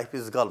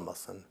sahipsiz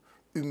kalmasın.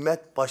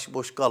 Ümmet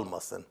başıboş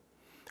kalmasın.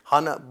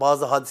 Hani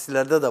bazı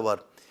hadislerde de var.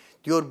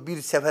 Diyor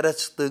bir sefere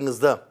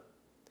çıktığınızda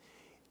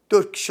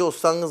 4 kişi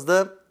olsanız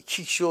da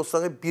 2 kişi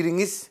olsanız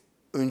biriniz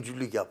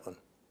öncülük yapın.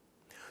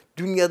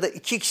 Dünyada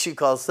 2 kişi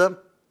kalsa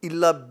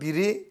illa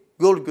biri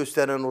yol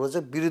gösteren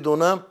olacak, biri de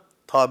ona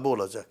tabi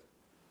olacak.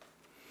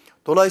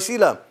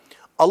 Dolayısıyla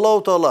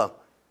Allahu Teala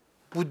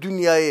bu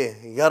dünyayı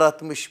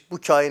yaratmış,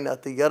 bu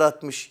kainatı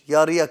yaratmış,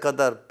 yarıya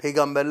kadar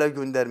peygamberler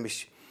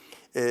göndermiş.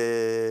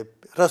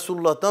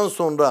 Resulullah'tan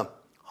sonra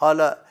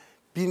hala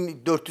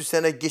 1400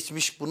 sene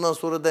geçmiş, bundan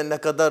sonra da ne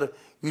kadar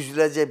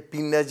yüzlerce,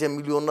 binlerce,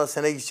 milyonlar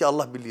sene geçecek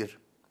Allah bilir.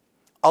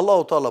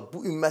 Allahu Teala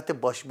bu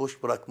ümmeti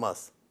başıboş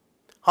bırakmaz.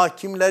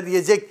 Hakimler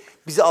diyecek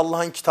bize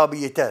Allah'ın kitabı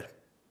yeter.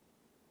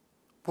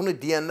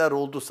 Bunu diyenler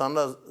oldu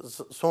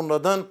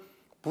sonradan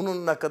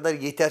bunun ne kadar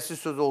yetersiz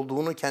söz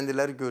olduğunu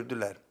kendileri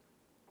gördüler.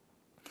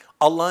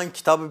 Allah'ın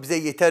kitabı bize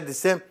yeter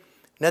dese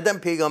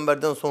neden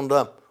peygamberden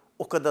sonra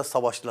o kadar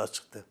savaşlar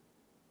çıktı?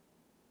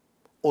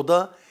 O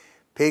da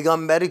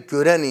peygamberi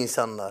gören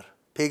insanlar,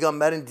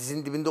 peygamberin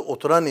dizinin dibinde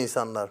oturan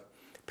insanlar,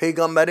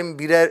 peygamberin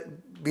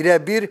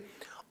birebir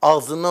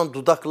ağzından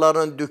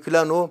dudaklarından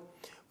dökülen o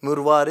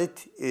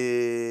mürvarit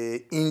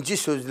inci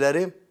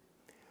sözleri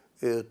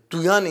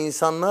duyan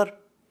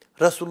insanlar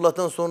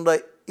Resulullah'tan sonra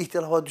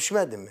ihtilafa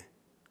düşmedi mi?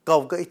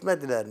 Kavga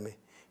etmediler mi?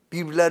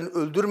 Birbirlerini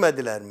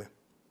öldürmediler mi?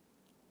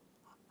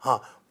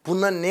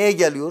 Bundan neye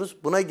geliyoruz?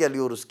 Buna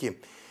geliyoruz ki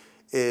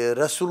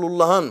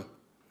Resulullah'ın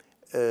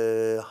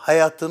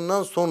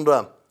hayatından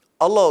sonra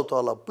Allah-u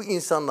Teala bu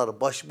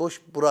insanları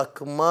başıboş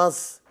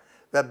bırakmaz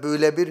ve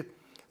böyle bir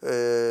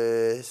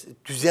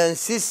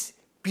düzensiz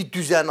bir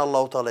düzen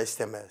Allah-u Teala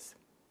istemez.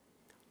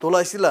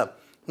 Dolayısıyla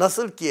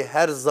nasıl ki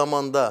her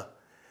zamanda,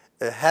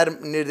 her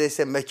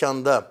neredeyse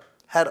mekanda,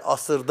 her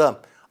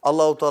asırda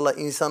Allah-u Teala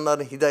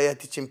insanların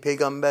hidayet için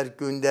peygamber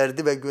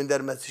gönderdi ve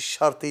göndermesi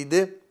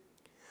şartıydı.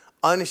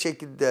 Aynı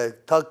şekilde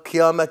ta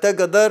kıyamete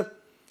kadar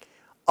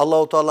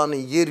Allah-u Teala'nın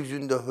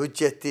yeryüzünde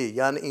hücceti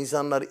yani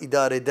insanları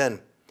idare eden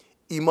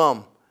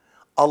imam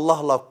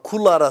Allah'la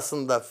kul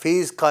arasında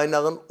feyiz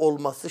kaynağın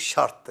olması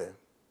şarttı.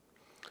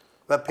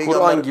 Ve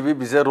Kur'an gibi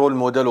bize rol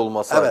model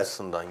olması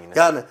açısından yine.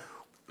 Yani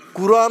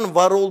Kur'an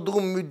var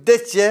olduğu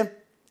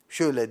müddetçe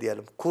şöyle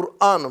diyelim.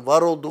 Kur'an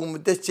var olduğu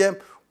müddetçe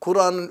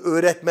Kur'an'ın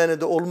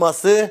öğretmeni de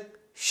olması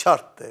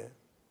şarttı.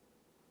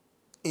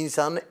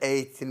 İnsanın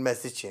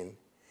eğitilmesi için,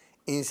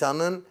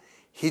 insanın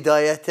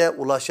hidayete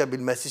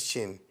ulaşabilmesi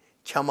için,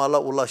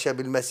 kemala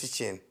ulaşabilmesi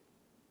için,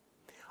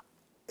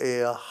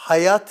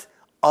 hayat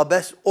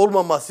abes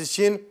olmaması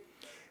için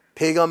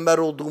peygamber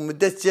olduğu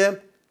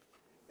müddetçe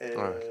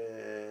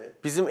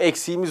bizim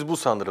eksiğimiz bu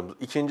sanırım.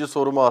 İkinci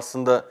sorumu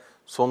aslında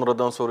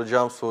sonradan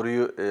soracağım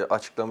soruyu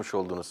açıklamış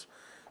oldunuz.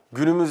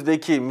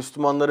 Günümüzdeki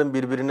Müslümanların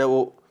birbirine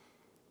o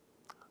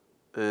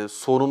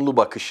sorunlu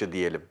bakışı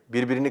diyelim,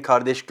 birbirini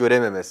kardeş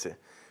görememesi,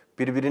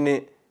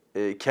 birbirini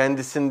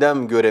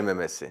kendisinden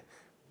görememesi,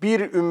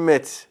 bir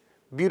ümmet,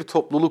 bir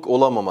topluluk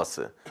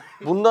olamaması,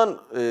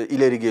 bundan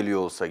ileri geliyor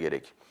olsa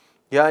gerek.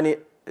 Yani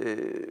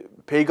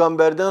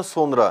peygamberden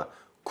sonra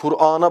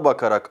Kur'an'a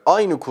bakarak,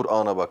 aynı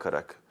Kur'an'a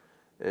bakarak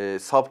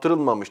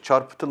saptırılmamış,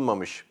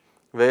 çarpıtılmamış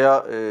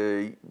veya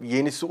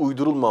yenisi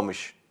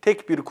uydurulmamış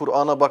tek bir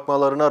Kur'an'a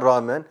bakmalarına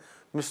rağmen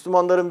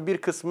Müslümanların bir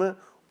kısmı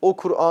o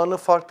Kur'an'ı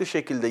farklı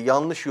şekilde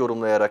yanlış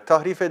yorumlayarak,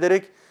 tahrif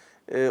ederek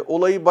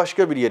olayı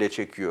başka bir yere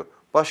çekiyor.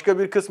 Başka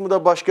bir kısmı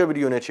da başka bir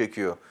yöne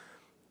çekiyor.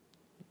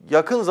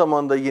 Yakın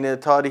zamanda yine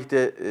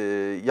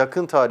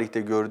yakın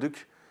tarihte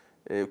gördük.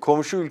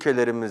 Komşu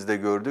ülkelerimizde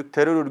gördük.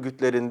 Terör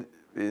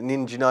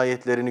örgütlerinin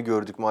cinayetlerini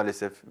gördük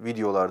maalesef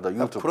videolarda,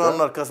 YouTube'da. Kur'an'ın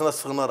arkasına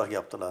sığınarak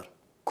yaptılar.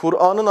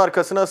 Kur'an'ın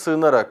arkasına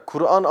sığınarak,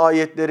 Kur'an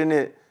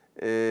ayetlerini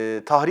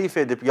tahrif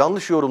edip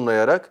yanlış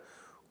yorumlayarak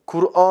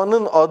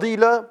Kur'an'ın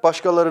adıyla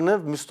başkalarını,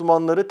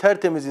 Müslümanları,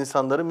 tertemiz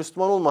insanları,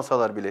 Müslüman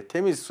olmasalar bile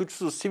temiz,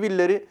 suçsuz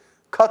sivilleri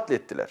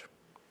katlettiler.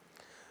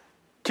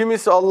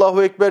 Kimisi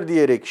Allahu Ekber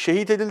diyerek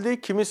şehit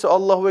edildi, kimisi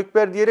Allahu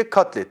Ekber diyerek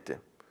katletti.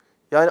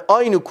 Yani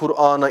aynı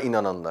Kur'an'a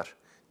inananlar.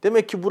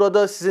 Demek ki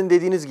burada sizin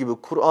dediğiniz gibi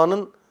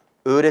Kur'an'ın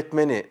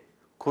öğretmeni,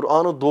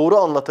 Kur'an'ı doğru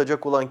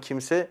anlatacak olan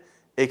kimse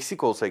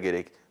eksik olsa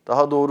gerek.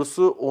 Daha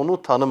doğrusu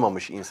onu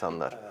tanımamış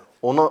insanlar.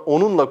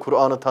 Onunla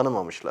Kur'an'ı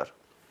tanımamışlar.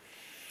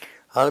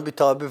 Hani bir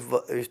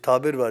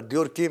tabir var.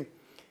 Diyor ki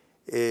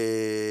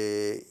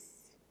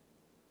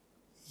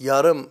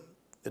yarım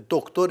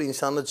doktor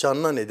insanı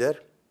candan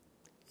eder.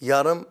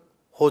 Yarım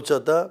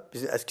hoca da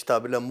bizim eski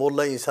tabirle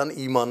molla insanı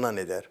imandan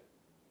eder.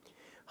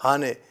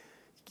 Hani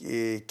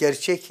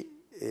gerçek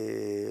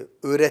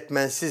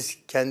öğretmensiz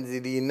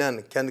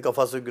kendiliğinden, kendi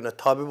kafası güne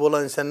tabip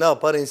olan insan ne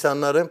yapar?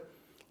 İnsanları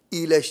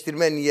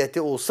iyileştirme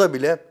niyeti olsa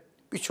bile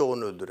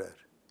birçoğunu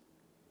öldürer.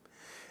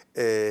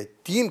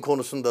 Din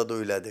konusunda da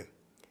öyledir.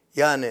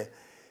 Yani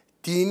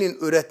dinin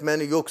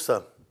öğretmeni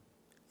yoksa,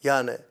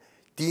 yani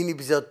dini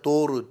bize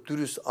doğru,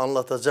 dürüst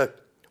anlatacak,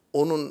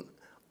 onun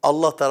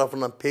Allah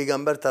tarafından,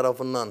 peygamber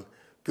tarafından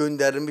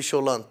gönderilmiş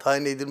olan,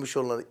 tayin edilmiş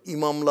olan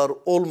imamlar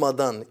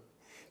olmadan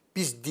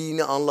biz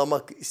dini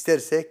anlamak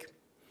istersek,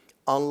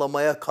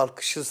 anlamaya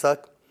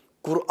kalkışırsak,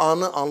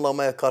 Kur'an'ı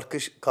anlamaya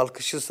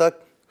kalkışırsak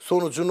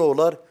sonucu ne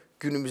olur?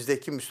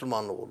 Günümüzdeki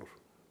Müslümanlık olur.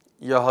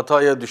 Ya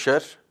hataya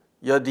düşer,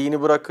 ya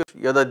dini bırakır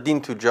ya da din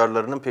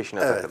tüccarlarının peşine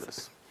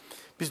takılırız.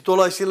 Biz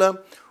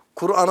dolayısıyla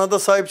Kur'an'a da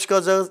sahip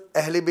çıkacağız.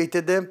 Ehli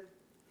Beyt'e de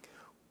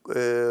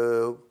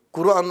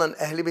Kur'an'la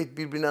Ehli Beyt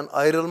birbirinden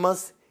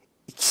ayrılmaz.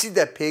 İkisi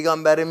de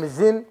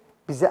peygamberimizin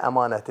bize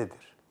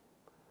emanetidir.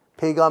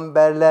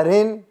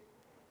 Peygamberlerin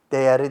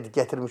değeri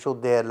getirmiş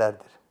o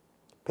değerlerdir.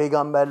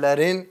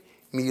 Peygamberlerin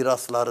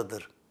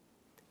miraslarıdır.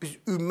 Biz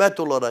ümmet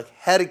olarak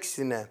her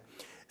ikisine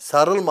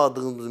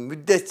sarılmadığımız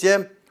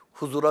müddetçe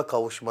huzura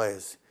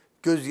kavuşmayız.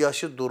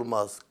 Gözyaşı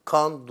durmaz,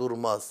 kan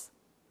durmaz.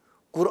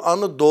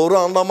 Kur'an'ı doğru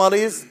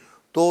anlamalıyız.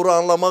 Doğru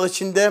anlamak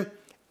için de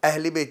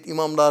Ehli Beyt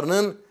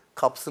imamlarının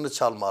kapısını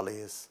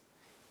çalmalıyız.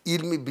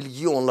 İlmi,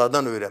 bilgiyi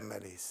onlardan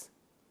öğrenmeliyiz.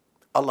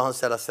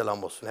 Allah'ın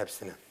selam olsun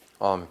hepsine.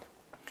 Amin.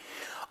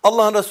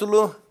 Allah'ın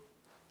Resulü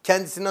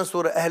kendisinden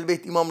sonra Ehl-i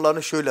Beyt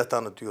imamlarını şöyle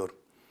tanıtıyor.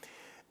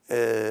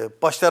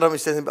 Başlayalım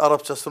istedim bir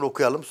Arapçasını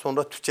okuyalım,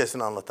 sonra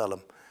Türkçesini anlatalım.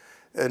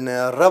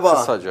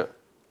 Kısaca.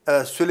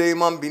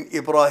 Süleyman bin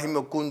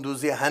İbrahim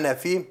Kunduzi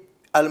Hanefi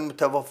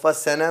el-Mütevaffa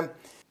senem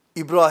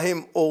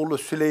İbrahim oğlu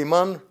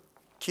Süleyman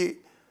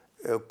ki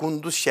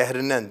Kunduz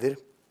şehrindendir.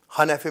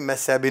 Hanefi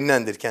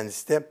mezhebindendir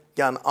kendisi de.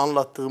 Yani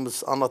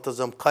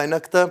anlatacağım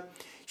kaynak da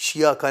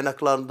Şia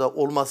kaynaklarında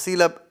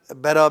olmasıyla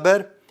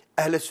beraber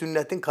Ehl-i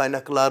Sünnet'in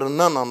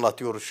kaynaklarından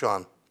anlatıyoruz şu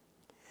an.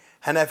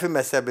 Hanefi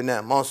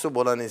mezhebine mensup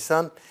olan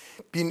insan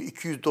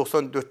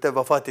 1294'te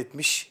vefat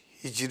etmiş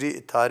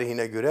Hicri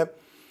tarihine göre.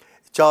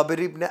 Cabir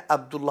İbni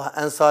Abdullah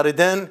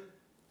Ensari'den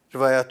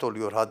rivayet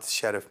oluyor hadis-i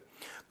şerif.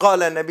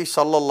 Kâle Nebi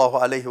sallallahu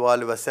aleyhi ve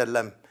aleyhi ve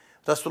sellem.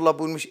 Resulullah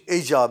buyurmuş,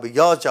 ey Cabir,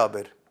 ya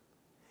Cabir.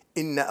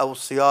 İnne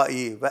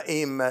evsiyâi ve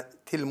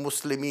eimmetil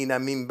muslimine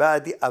min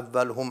ba'di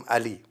evvelhum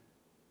Ali.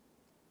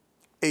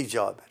 Ey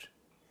Cabir,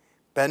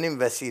 benim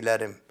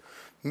vesilerim,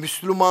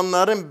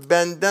 Müslümanların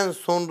benden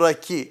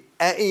sonraki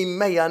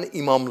eimme yani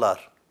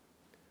imamlar,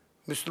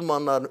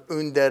 Müslümanların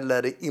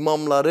önderleri,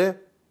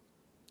 imamları,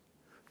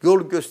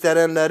 yol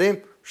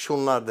gösterenleri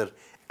şunlardır.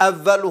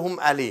 Evveluhum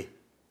Ali.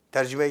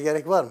 Tercümeye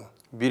gerek var mı?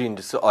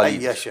 Birincisi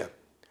Ali'dir. Yaşa.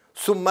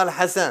 Summel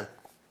Hasan.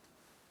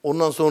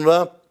 Ondan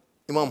sonra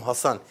İmam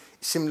Hasan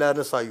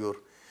isimlerini sayıyor.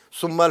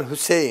 Summel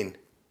Hüseyin.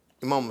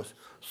 İmam Hüseyin.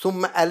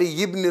 Summe Ali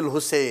ibnül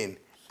Hüseyin.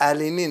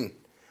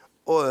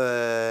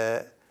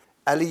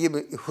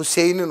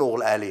 Hüseyin'in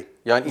oğlu Ali.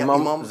 Yani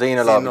İmam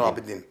Zeynel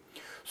Abidin.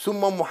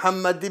 Summe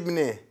Muhammed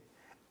ibni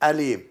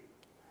Ali.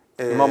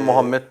 İmam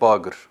Muhammed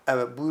Bakır.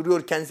 Evet,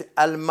 buyuruyor kendisi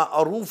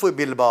el-ma'rufu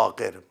bil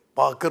bakir.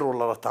 Bakır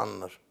olarak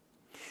tanınır.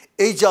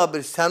 Ey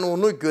Cabir, sen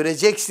onu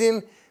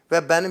göreceksin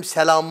ve benim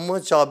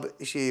selamımı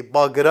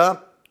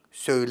Bakır'a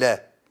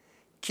söyle.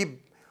 Ki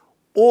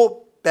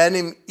o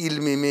benim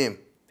ilmimi,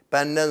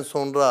 benden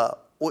sonra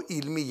o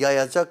ilmi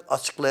yayacak,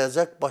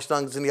 açıklayacak,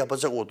 başlangıcını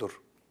yapacak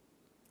odur.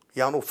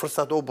 Yani o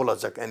fırsatı o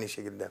bulacak en iyi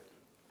şekilde.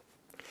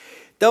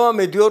 Devam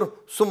ediyor.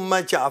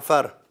 Summa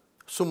Cafer,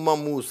 Summa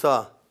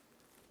Musa.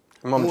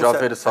 İmam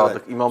Caferi Sadık,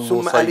 evet. İmam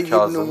Summa Musa Ali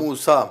Kazım. İbni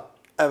Musa.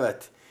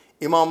 Evet.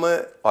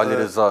 İmamı Ali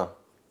Rıza.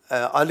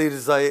 Ali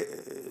Rıza'yı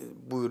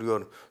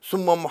buyuruyor.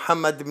 Summa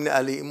Muhammed İbni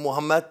Ali,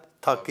 Muhammed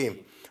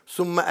Takim.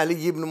 Summa Ali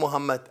İbni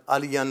Muhammed,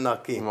 Ali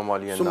Yannaki. İmam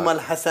Ali Yannaki.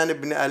 Summa Hasan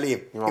İbni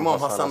Ali, İmam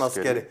Hasan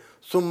Askeri. Askeri.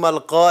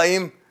 Summa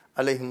Qaim,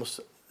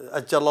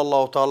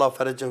 Eccelallahu Teala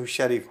ferecehu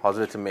şerif.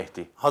 Hazreti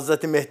Mehdi.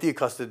 Hazreti Mehdi'yi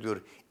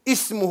kastediyor.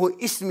 İsmuhu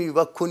ismi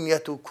ve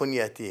kunyetu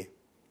kunyeti.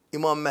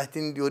 İmam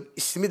Mehdi'nin diyor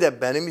ismi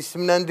de benim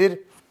ismimdendir.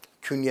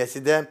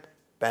 Künyesi de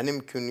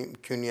benim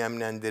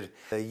künyemdendir.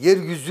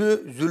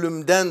 Yeryüzü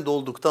zulümden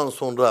dolduktan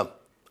sonra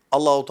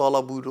Allahu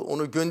Teala buyuruyor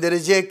onu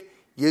gönderecek.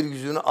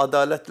 Yeryüzünü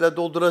adaletle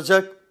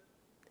dolduracak.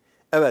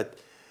 Evet.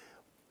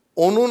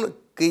 Onun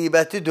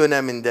gıybeti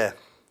döneminde,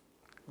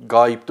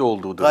 Gayipte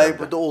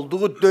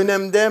olduğu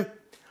dönemde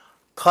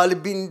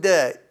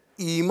kalbinde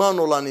iman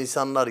olan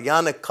insanlar,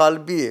 yani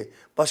kalbi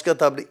başka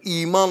tabirle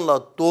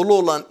imanla dolu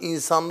olan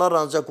insanlar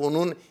ancak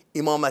onun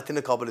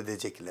imametini kabul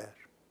edecekler.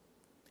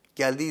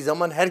 Geldiği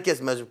zaman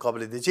herkes mecbur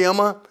kabul edecek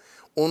ama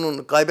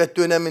onun gaybet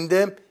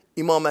döneminde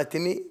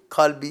imametini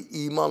kalbi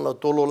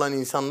imanla dolu olan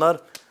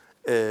insanlar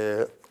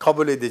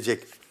kabul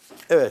edecek.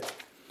 Evet.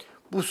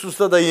 Bu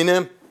hususta da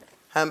yine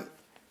hem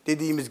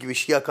dediğimiz gibi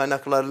Şia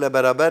kaynaklarıyla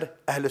beraber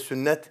Ehl-i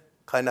Sünnet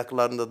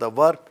kaynaklarında da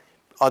var.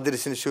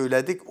 Adresini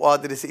söyledik. O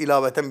adresi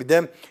ilaveten bir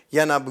de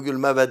Yenabügül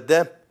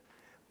Mevedde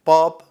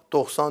Bab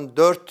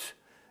 94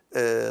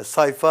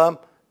 sayfa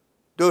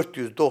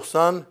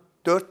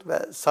 494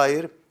 ve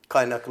sayır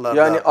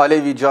kaynaklarda. Yani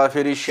Alevi,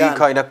 Caferi, Şii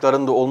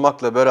kaynaklarında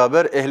olmakla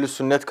beraber Ehl-i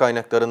Sünnet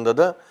kaynaklarında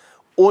da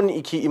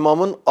 12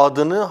 imamın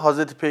adını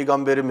Hazreti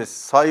Peygamberimiz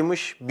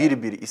saymış,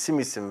 bir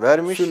isim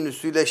vermiş.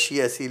 Sünnüsüyle,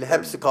 Şiisiyle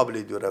hepsi kabul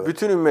ediyor. Evet.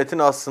 Bütün ümmetin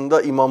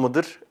aslında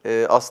imamıdır.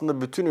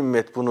 Aslında bütün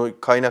ümmet bunu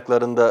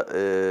kaynaklarında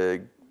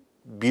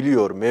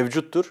biliyor,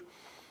 mevcuttur.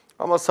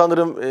 Ama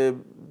sanırım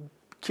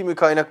kimi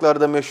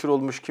kaynaklarda meşhur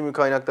olmuş, kimi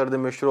kaynaklarda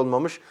meşhur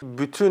olmamış.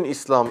 Bütün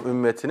İslam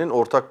ümmetinin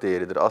ortak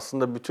değeridir.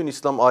 Aslında bütün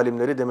İslam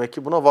alimleri demek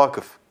ki buna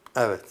vakıf.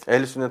 Evet.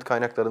 Ehl-i Sünnet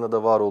kaynaklarında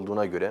da var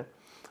olduğuna göre.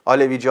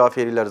 Alevi,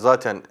 Caferiler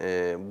zaten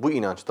bu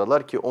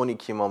inançtalar ki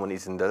 12 imamın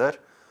izindeler.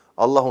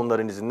 Allah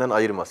onların izinden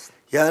ayırmasın.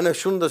 Yani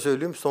şunu da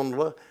söyleyeyim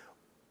sonra.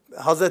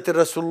 Hazreti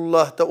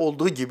Resulullah'ta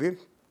olduğu gibi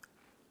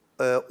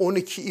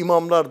 12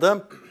 imamlar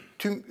da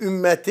tüm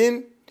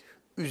ümmetin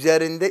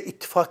üzerinde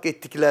ittifak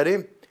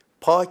ettikleri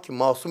pak,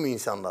 masum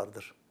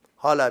insanlardır.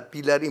 Hala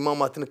birileri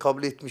imamatını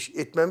kabul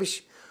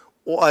etmemiş,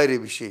 o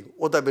ayrı bir şey.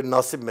 O da bir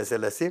nasip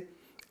meselesi.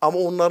 Ama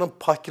onların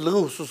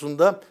paklığı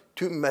hususunda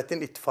tüm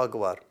ümmetin ittifakı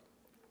var.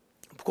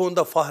 Bu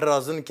konuda Fahri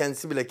Razı'nın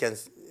kendisi bile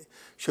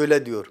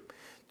şöyle diyor.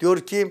 Diyor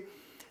ki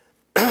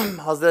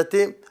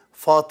Hazreti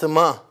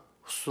Fatıma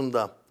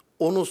hususunda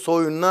onun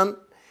soyundan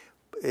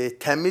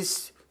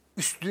temiz,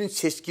 üstün,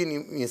 seçkin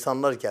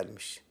insanlar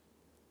gelmiş.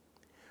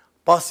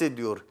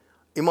 Bahsediyor.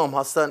 İmam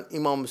Hasan,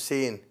 İmam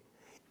Hüseyin,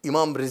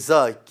 İmam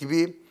Rıza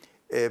gibi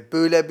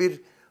böyle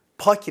bir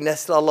pak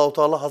nesli Allah-u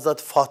Teala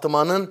Hazreti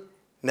Fatıma'nın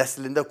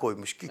neslinde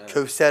koymuş ki evet.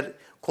 Kevser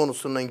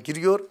konusundan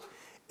giriyor.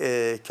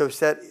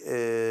 Kevser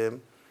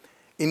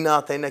İnna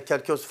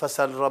ateynekel kevser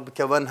fesel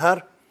rabbike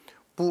venher.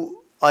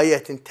 Bu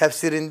ayetin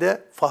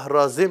tefsirinde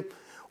Fahrazim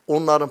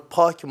onların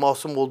pak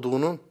masum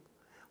olduğunun,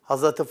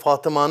 Hazreti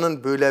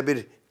Fatıma'nın böyle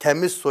bir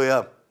temiz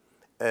soya,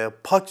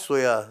 pak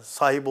soya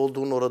sahip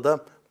olduğunu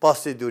orada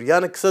bahsediyor.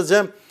 Yani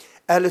kısaca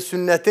Ehl-i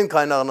Sünnet'in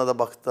kaynağına da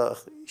baksak,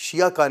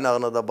 Şia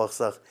kaynağına da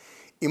baksak,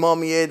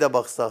 İmamiye'ye de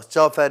baksak,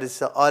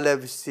 Caferisi,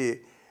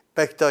 Alevisi,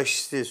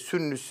 Bektaşisi,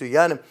 Sünnüsü,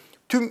 yani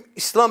tüm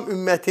İslam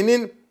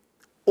ümmetinin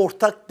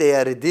ortak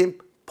değeridir.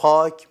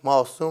 Pak,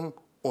 masum,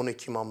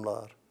 12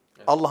 imamlar.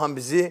 Evet. Allah'ım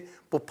bizi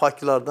bu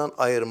paklardan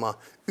ayırma.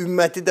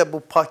 Ümmeti de bu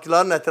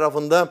pakların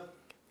etrafında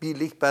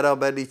birlik,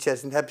 beraberliği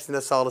içerisinde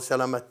hepsine sağlık,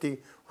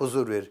 selametlik,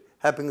 huzur verir.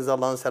 Hepiniz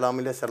Allah'ın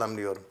selamıyla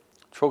selamlıyorum.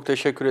 Çok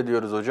teşekkür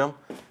ediyoruz hocam.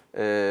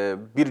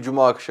 Bir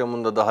cuma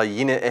akşamında daha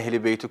yine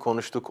Ehli Beyt'i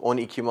konuştuk,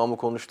 12 imamı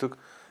konuştuk.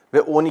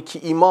 Ve 12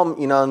 imam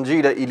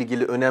inancıyla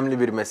ilgili önemli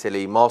bir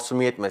meseleyi,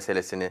 masumiyet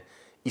meselesini,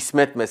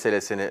 İsmet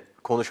meselesini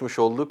konuşmuş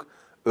olduk,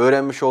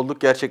 öğrenmiş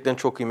olduk. Gerçekten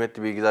çok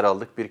kıymetli bilgiler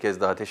aldık. Bir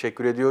kez daha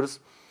teşekkür ediyoruz.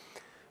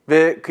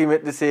 Ve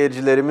kıymetli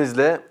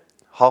seyircilerimizle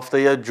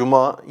haftaya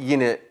cuma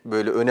yine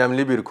böyle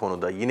önemli bir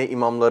konuda, yine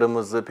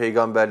imamlarımızı,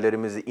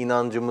 peygamberlerimizi,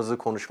 inancımızı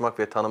konuşmak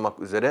ve tanımak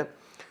üzere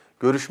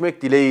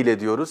görüşmek dileğiyle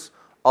diyoruz.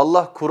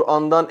 Allah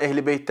Kur'an'dan,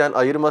 Ehli Beyt'ten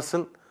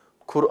ayırmasın.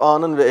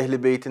 Kur'an'ın ve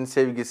Ehli Beyt'in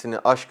sevgisini,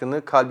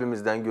 aşkını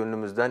kalbimizden,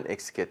 gönlümüzden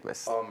eksik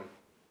etmesin. Amin.